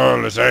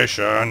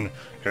capitalization?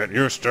 It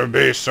used to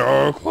be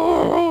so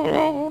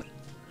cool.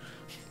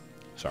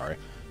 Sorry.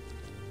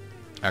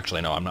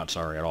 Actually, no, I'm not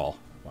sorry at all.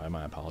 Why am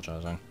I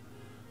apologizing?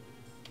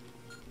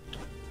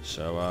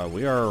 So,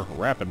 we are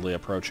rapidly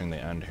approaching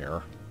the end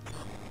here.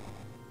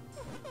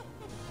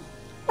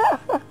 Ha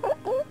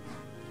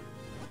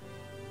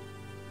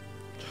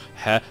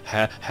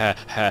ha ha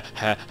ha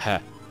ha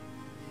ha.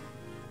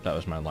 That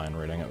was my line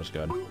reading, it was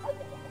good.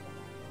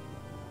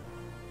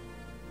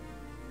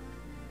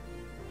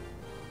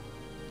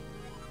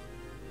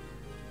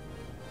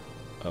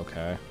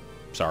 Okay.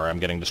 Sorry, I'm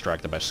getting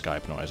distracted by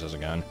Skype noises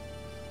again.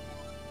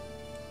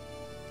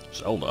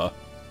 Zelda?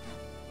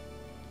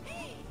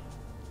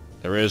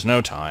 There is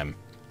no time.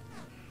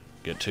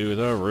 Get to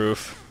the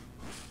roof.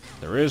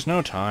 There is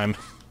no time.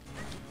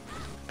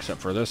 Except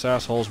for this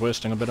asshole's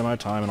wasting a bit of my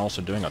time and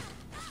also doing a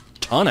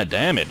ton of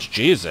damage.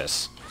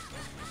 Jesus.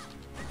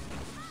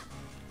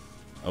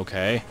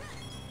 Okay.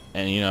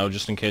 And, you know,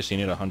 just in case you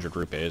need 100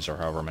 rupees, or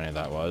however many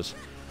that was.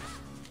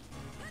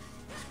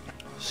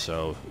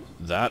 So,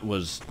 that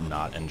was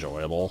not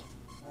enjoyable.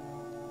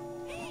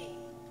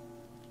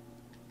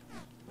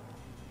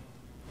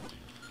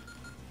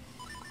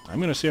 I'm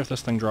gonna see if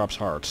this thing drops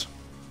hearts.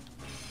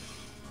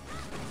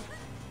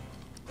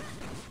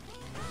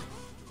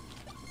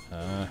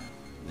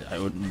 I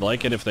would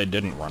like it if they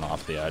didn't run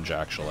off the edge,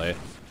 actually.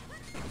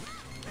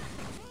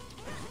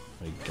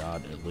 We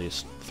got at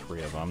least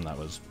 3 of them. That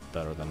was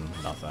better than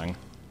nothing.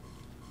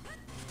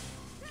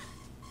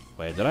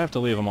 Wait, did I have to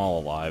leave them all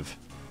alive?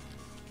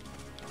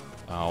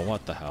 Oh,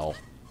 what the hell?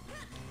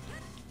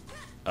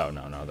 Oh,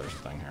 no, there's a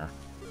thing here.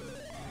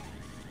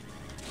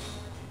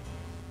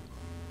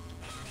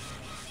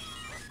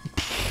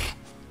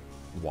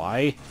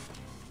 Why?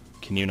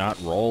 Can you not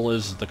roll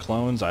as the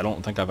clones? I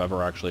don't think I've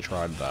ever actually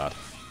tried that.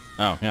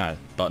 Oh, yeah,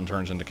 button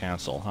turns into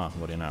cancel. Huh,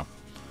 what do you know?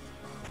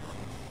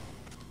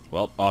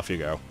 Well, off you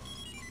go.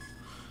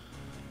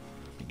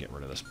 Let me get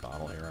rid of this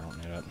bottle here, I don't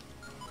need it.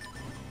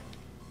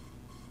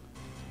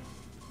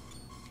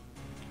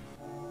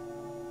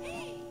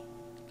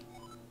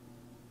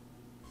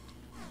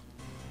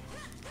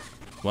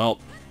 Well,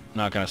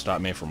 not gonna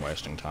stop me from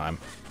wasting time.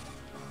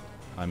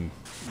 I'm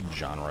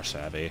genre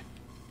savvy.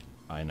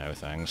 I know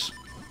things.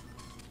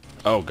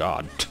 Oh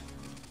god.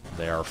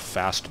 They are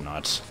fast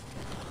nuts.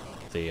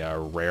 The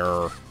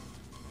rare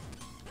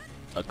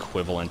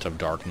equivalent of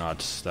dark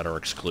nuts that are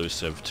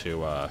exclusive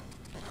to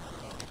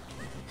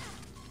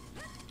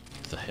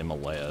the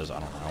Himalayas, I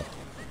don't know.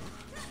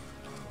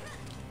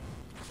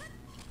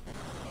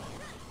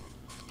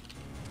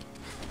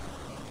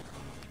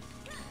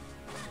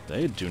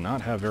 They do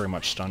not have very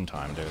much stun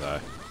time, do they?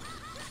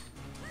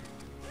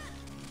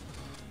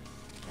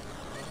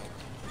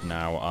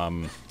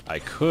 Now, I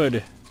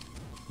could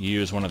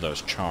use one of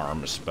those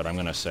charms, but I'm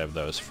gonna save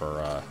those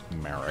for,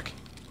 Merrick.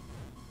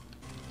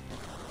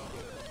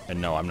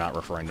 And no, I'm not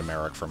referring to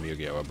Merrick from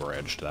Yu-Gi-Oh!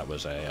 Abridged. That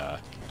was a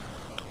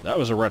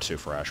Retsu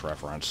Fresh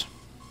reference.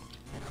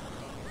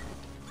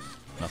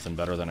 Nothing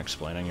better than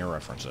explaining your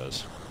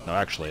references. No,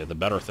 actually, the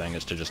better thing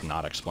is to just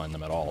not explain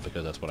them at all,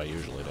 because that's what I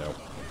usually do.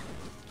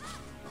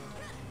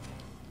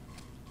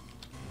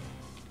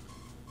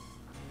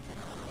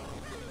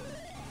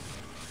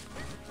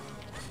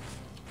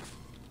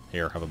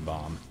 Here, have a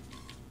bomb.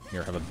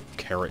 Here, have a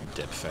carrot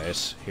dip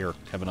face. Here,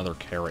 have another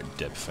carrot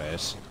dip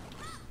face.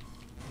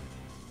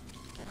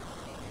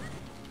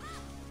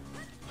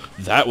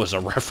 That was a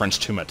reference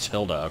to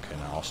Matilda. Okay,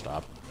 now I'll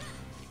stop.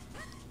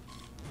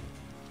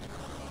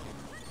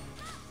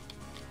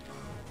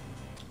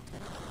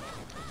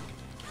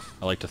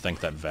 I like to think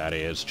that Vatty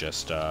is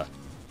just, kind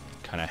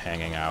of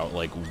hanging out,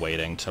 like,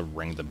 waiting to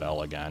ring the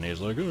bell again.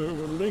 He's like, oh,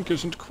 well, Link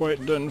isn't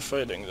quite done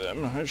fighting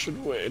them. I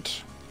should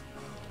wait.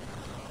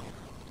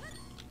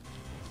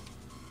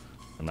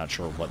 I'm not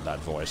sure what that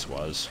voice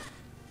was.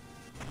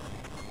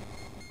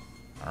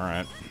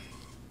 Alright.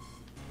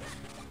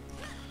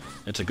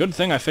 It's a good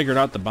thing I figured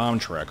out the bomb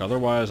trick,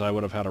 otherwise I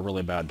would have had a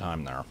really bad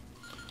time there.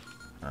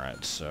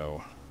 Alright,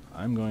 so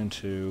I'm going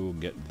to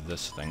get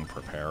this thing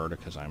prepared,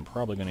 because I'm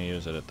probably going to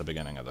use it at the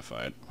beginning of the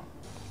fight.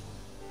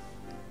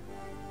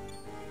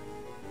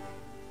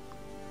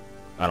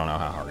 I don't know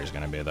how hard he's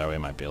going to be, though. He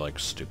might be, like,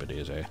 stupid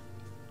easy.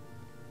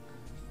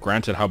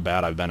 Granted how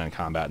bad I've been in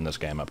combat in this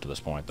game up to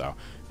this point, though.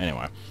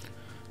 Anyway.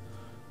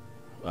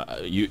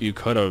 You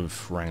could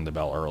have rang the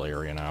bell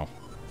earlier, you know.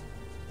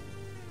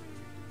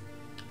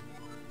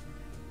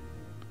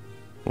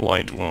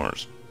 Light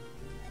Wars.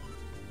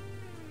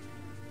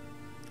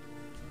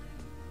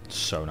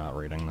 So not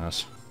reading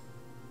this.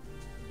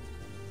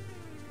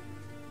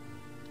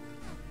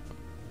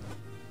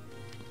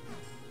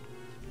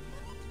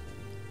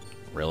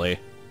 Really?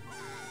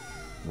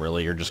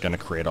 Really, you're just gonna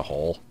create a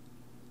hole?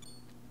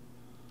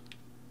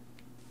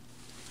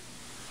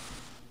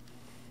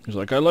 He's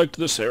like, I liked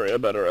this area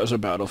better as a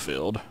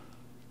battlefield.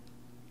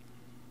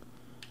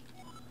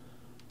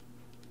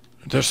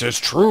 This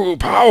is true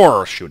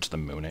power! Shoots the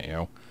moon at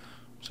you.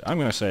 So I'm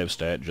gonna save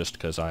state just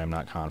because I am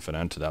not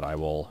confident that I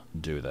will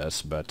do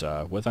this, but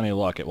with any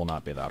luck it will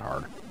not be that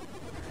hard.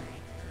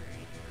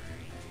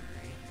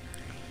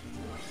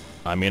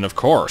 I mean, of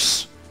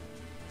course!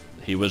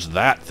 He was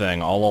that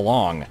thing all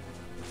along.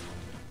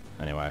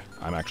 Anyway,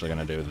 I'm actually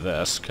gonna do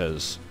this,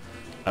 because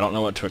I don't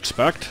know what to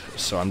expect,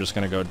 so I'm just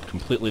gonna go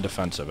completely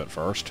defensive at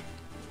first.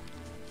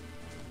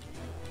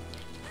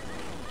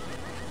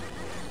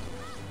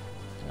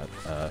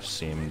 That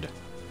seemed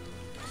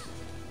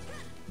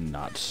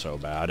not so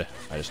bad.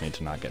 I just need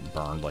to not get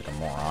burned like a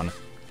moron.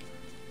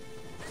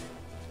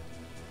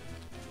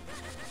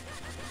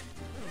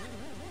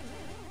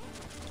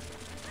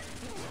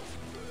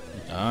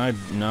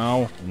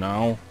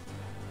 No.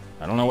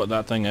 I don't know what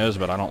that thing is,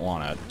 but I don't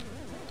want it.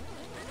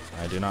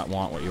 I do not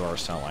want what you are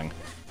selling.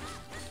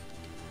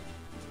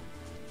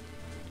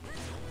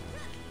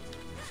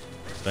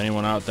 If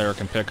anyone out there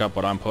can pick up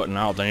what I'm putting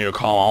out, then you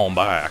call on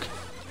back.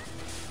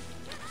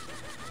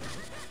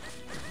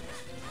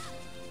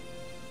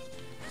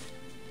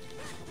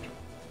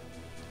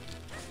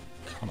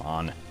 Come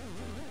on.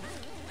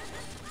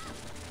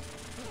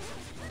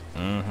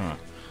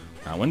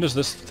 Now, when does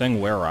this thing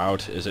wear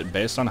out? Is it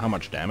based on how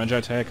much damage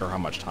I take, or how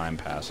much time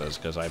passes?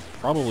 Because I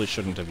probably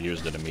shouldn't have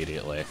used it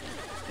immediately,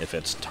 if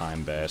it's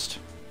time-based.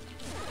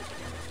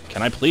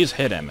 Can I please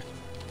hit him?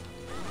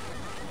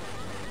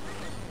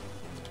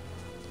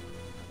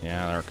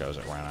 Yeah, there it goes,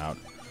 it ran out.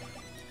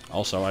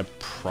 Also, I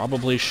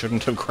probably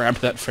shouldn't have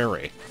grabbed that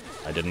fairy.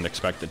 I didn't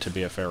expect it to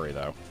be a fairy,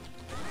 though.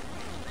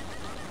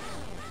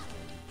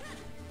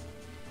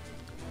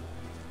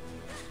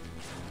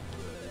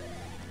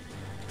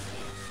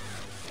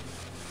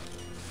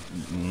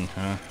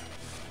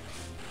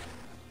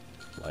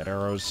 Light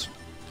arrows.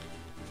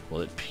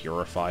 Will it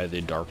purify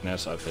the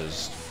darkness of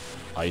his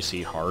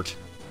icy heart?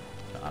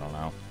 I don't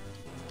know.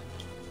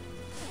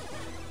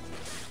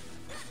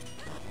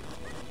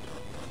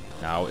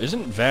 Now,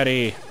 isn't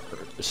Vatty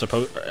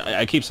supposed...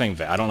 I keep saying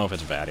I don't know if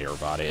it's Vatty or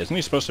Vadi. Isn't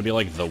he supposed to be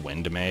like the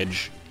wind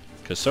mage?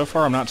 Because so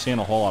far I'm not seeing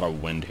a whole lot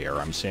of wind here.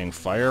 I'm seeing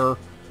fire,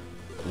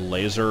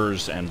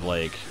 lasers, and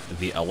like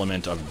the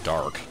element of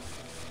dark.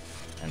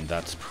 And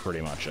that's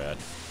pretty much it.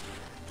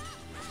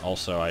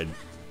 Also, I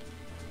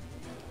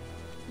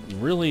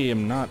really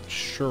am not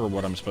sure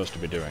what I'm supposed to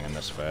be doing in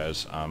this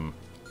phase.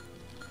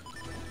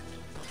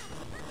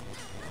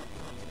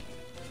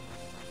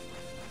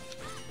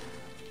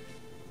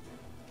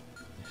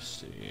 Let's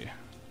see.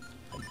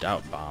 I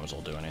doubt bombs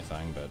will do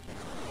anything, but...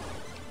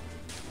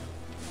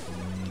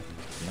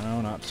 no,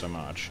 not so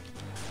much.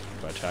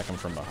 Do I attack him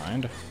from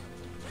behind?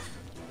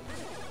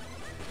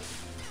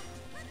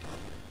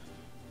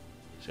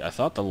 See, I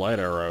thought the light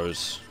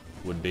arrows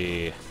would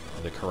be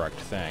the correct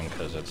thing,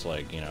 because it's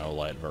like, you know,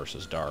 light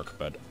versus dark,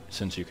 but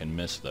since you can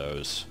miss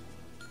those.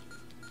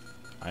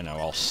 I know,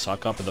 I'll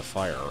suck up the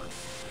fire.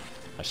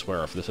 I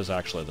swear, if this is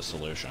actually the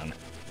solution.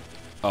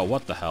 Oh,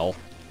 what the hell?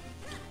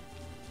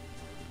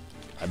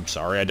 I'm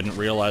sorry, I didn't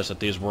realize that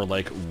these were,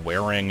 like,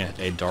 wearing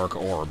a dark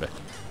orb.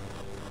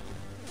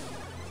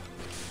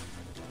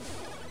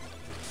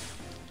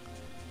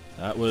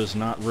 That was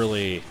not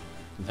really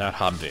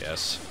that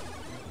obvious.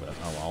 But,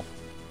 oh well.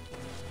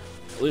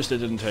 At least it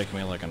didn't take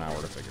me, like, an hour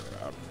to figure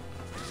it out.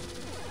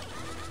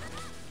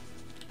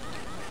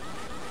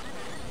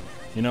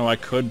 You know, I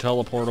could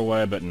teleport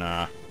away, but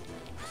nah.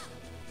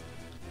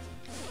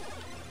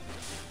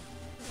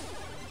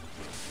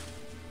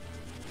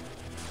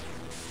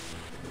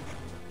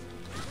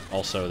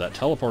 Also, that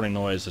teleporting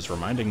noise is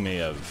reminding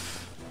me of...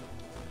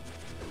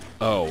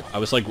 Oh, I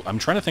was like, I'm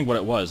trying to think what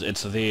it was.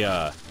 It's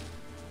the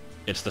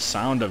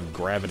sound of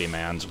Gravity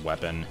Man's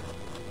weapon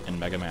in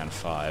Mega Man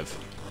 5.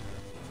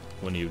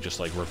 When you just,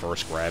 like,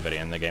 reverse gravity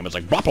in the game. It's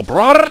like...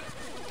 I'm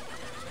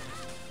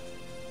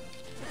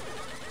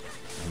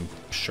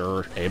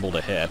sure able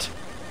to hit.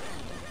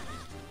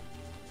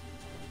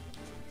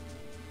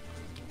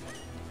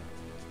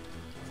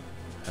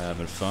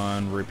 Having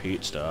fun,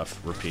 repeat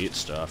stuff, repeat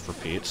stuff,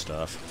 repeat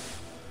stuff.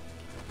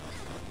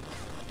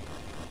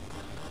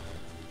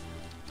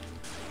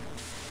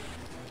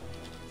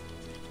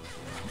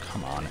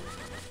 Come on.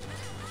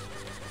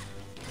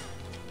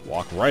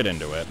 Walk right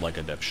into it like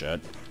a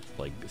dipshit.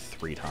 Like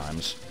 3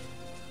 times.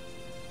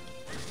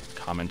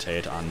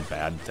 Commentate on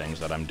bad things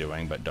that I'm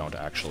doing, but don't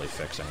actually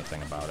fix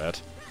anything about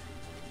it.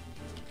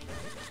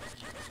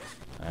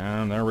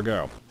 And there we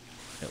go.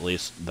 At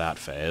least that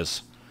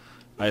phase.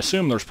 I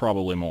assume there's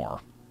probably more.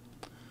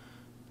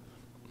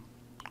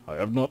 I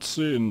have not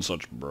seen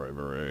such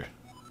bravery.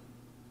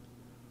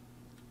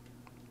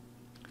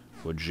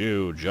 Would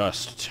you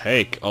just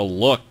take a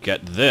look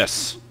at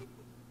this?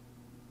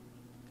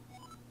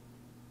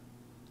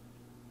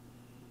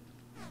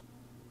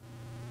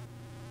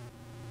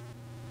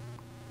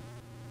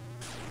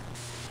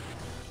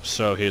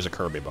 So he's a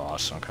Kirby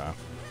boss, okay.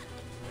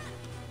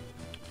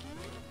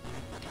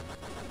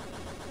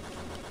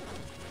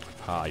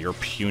 Ah, your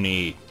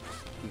puny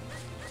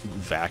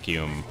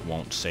vacuum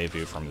won't save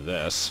you from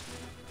this.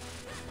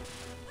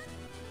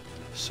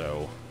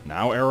 So,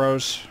 now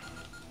arrows?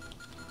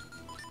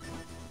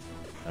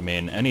 I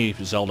mean, any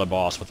Zelda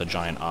boss with a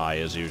giant eye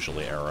is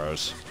usually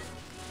arrows.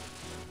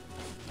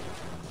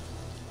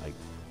 I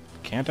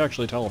can't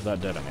actually tell if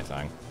that did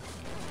anything.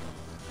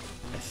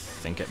 I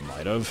think it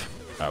might have.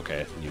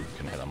 Okay, you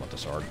can hit him with the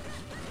sword.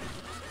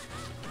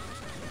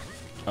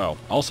 Oh,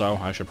 also,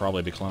 I should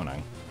probably be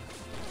cloning.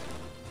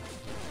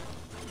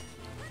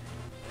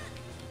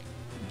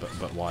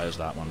 But why is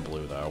that one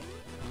blue, though?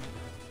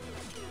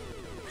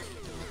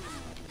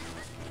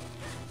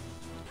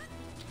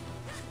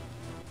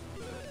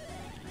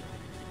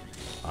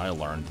 I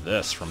learned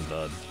this from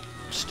the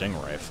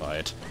Stingray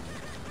fight.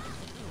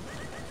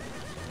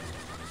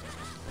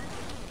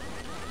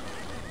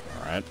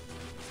 Alright.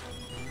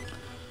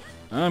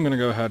 I'm gonna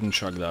go ahead and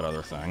chug that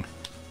other thing.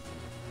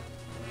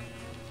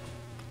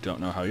 Don't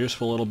know how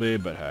useful it'll be,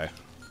 but hey.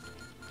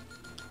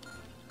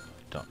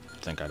 Don't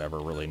think I'd ever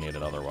really need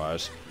it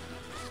otherwise.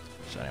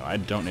 So anyway, I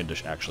don't need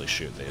to actually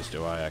shoot these,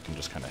 do I? I can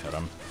just kind of hit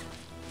them.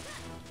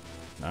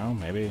 No?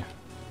 Maybe?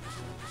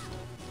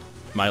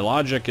 My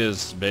logic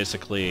is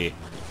basically,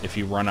 if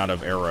you run out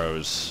of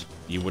arrows,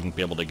 you wouldn't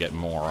be able to get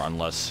more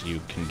unless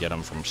you can get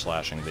them from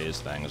slashing these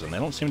things, and they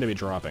don't seem to be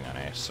dropping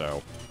any,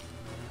 so...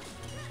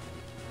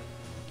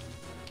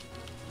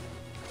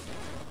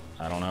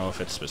 I don't know if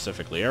it's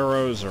specifically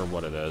arrows or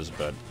what it is,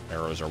 but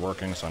arrows are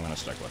working, so I'm going to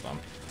stick with them.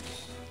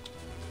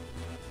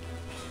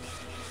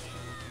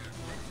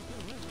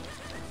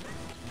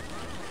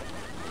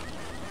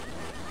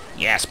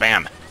 Yeah,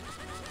 spam!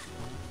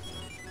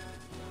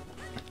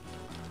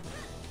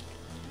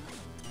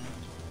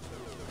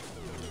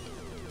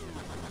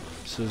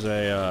 This is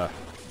a,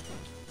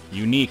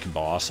 unique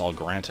boss, I'll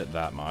grant it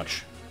that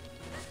much.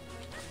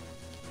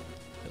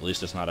 At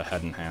least it's not a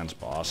head and hands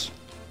boss.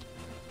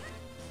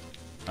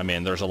 I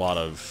mean, there's a lot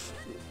of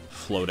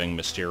floating,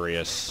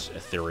 mysterious,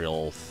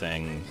 ethereal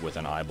thing with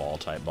an eyeball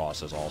type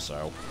bosses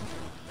also.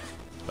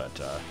 But,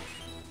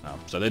 no.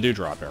 So they do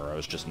drop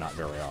arrows, just not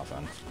very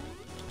often.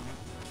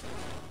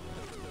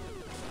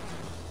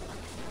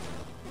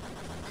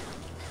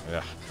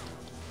 Yeah.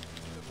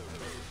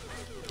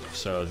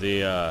 So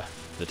the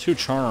 2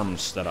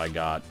 charms that I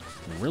got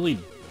really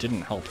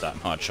didn't help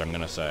that much, I'm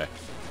gonna say.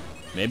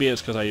 Maybe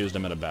it's because I used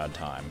them at a bad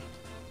time.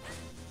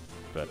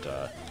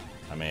 But,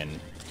 I mean,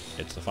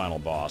 it's the final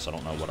boss. I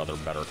don't know what other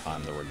better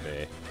time there would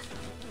be.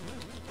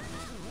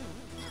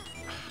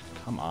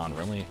 Come on,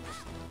 really?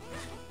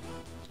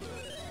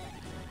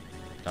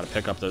 Gotta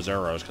pick up those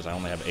arrows, because I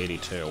only have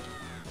 82.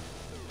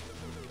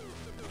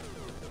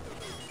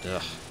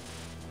 Ugh.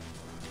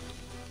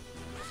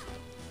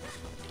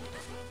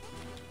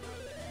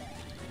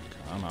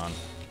 Come on.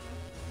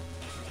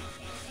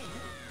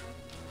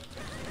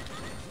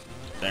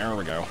 There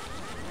we go.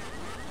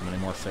 How many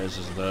more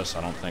phases of this?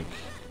 I think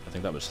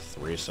that was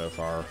 3 so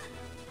far.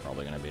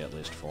 Probably going to be at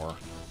least 4.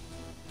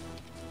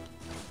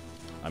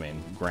 I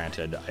mean,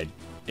 granted,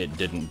 it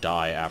didn't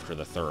die after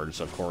the 3rd,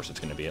 so of course it's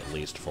going to be at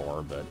least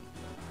 4, but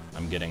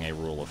I'm getting a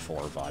rule of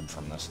 4 vibe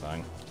from this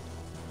thing.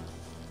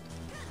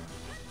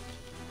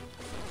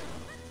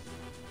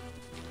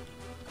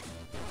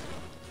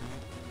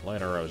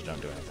 Light arrows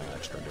don't do anything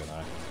extra, do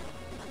they?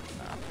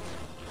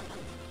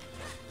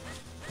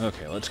 No.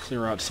 Okay, let's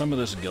clear out some of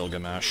this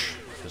Gilgamesh,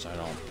 because I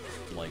don't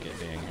like it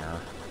being here.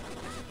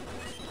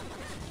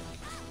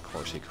 Of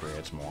course he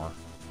creates more.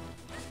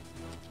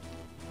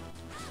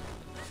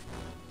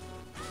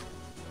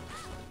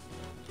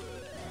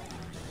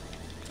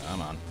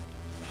 Come on.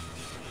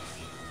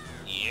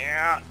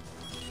 Yeah!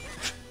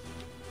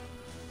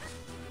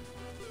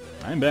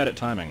 I'm bad at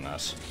timing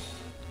this.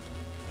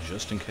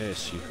 Just in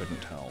case you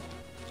couldn't tell.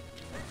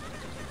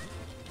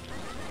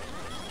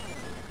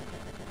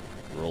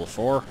 Rule of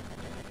 4.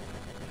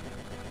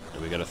 Do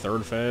we get a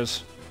 3rd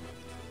phase?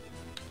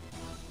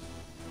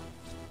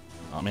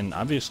 I mean,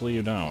 obviously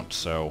you don't,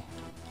 so...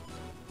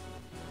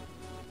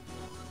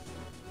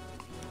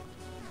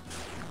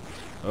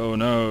 Oh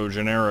no,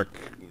 generic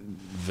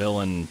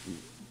villain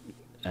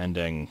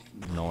ending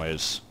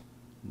noise.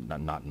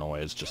 Not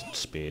noise, just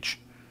speech.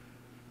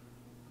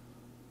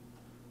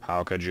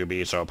 How could you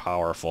be so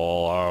powerful?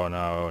 Oh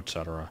no,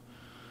 etc.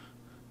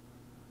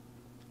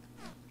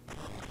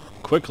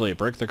 Quickly,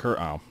 break the curse.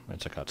 Oh,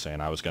 it's a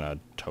cutscene. I was gonna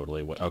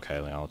totally... Okay,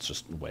 now let's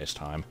just waste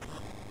time.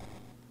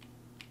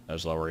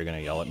 Ezlo, are you gonna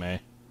yell at me?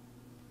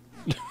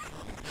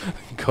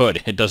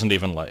 Good, it doesn't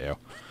even let you.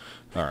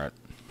 Alright.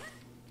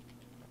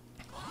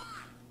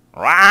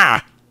 Rah!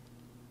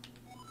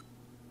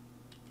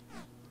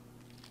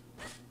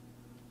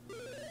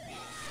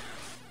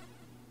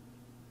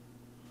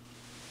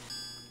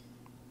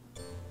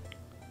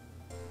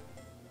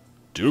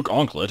 Duke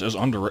Onklet is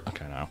under...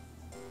 Okay, now.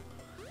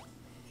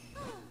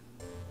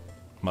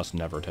 Must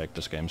never take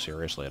this game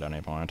seriously at any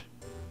point.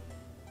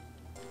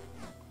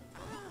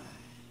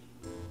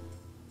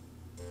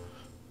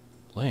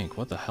 Link,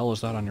 what the hell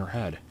is that on your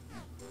head?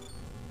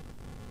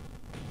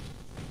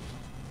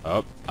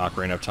 Oh,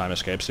 Ocarina of Time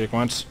escape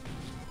sequence.